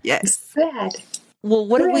 Yes. Sad. Well,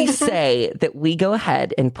 what do we say that we go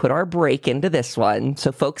ahead and put our break into this one?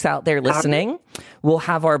 So folks out there listening, we'll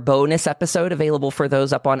have our bonus episode available for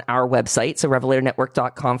those up on our website. So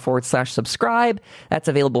revelatornetwork.com/subscribe. That's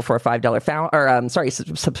available for our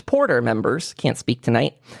 $5 supporter members. Can't speak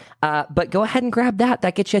tonight. But go ahead and grab that.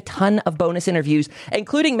 That gets you a ton of bonus interviews,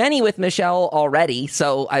 including many with Michelle already.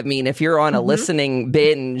 So, I mean, if you're on a listening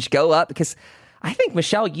binge, go up, because I think,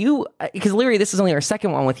 Michelle, because Lyria, this is only our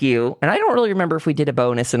second one with you, and I don't really remember if we did a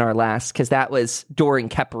bonus in our last, because that was during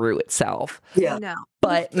Keperu itself. Yeah. No.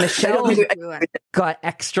 But Michelle got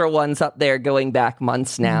extra ones up there going back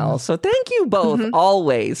months now. So thank you both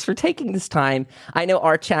always for taking this time. I know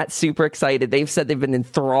our chat's super excited. They've said they've been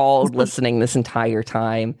enthralled listening this entire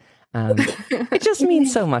time. It just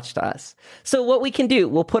means so much to us. So what we can do,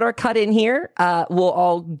 we'll put our cut in here. We'll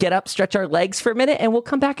all get up, stretch our legs for a minute, and we'll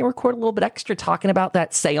come back and record a little bit extra talking about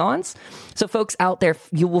that seance. So folks out there,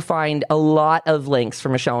 you will find a lot of links for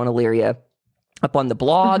Michelle and Illyria up on the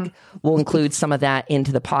blog. We'll include some of that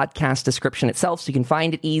into the podcast description itself, so you can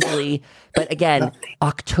find it easily. But again,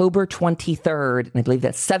 October 23rd, and I believe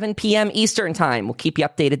that's 7 p.m. Eastern time. We'll keep you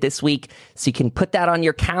updated this week, so you can put that on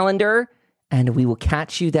your calendar. And we will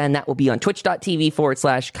catch you then. That will be on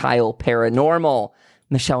twitch.tv/Kyle Paranormal.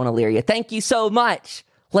 Michelle and Illyria, thank you so much.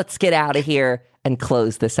 Let's get out of here and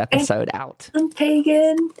close this episode out. I'm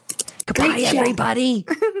Pagan. Goodbye, everybody.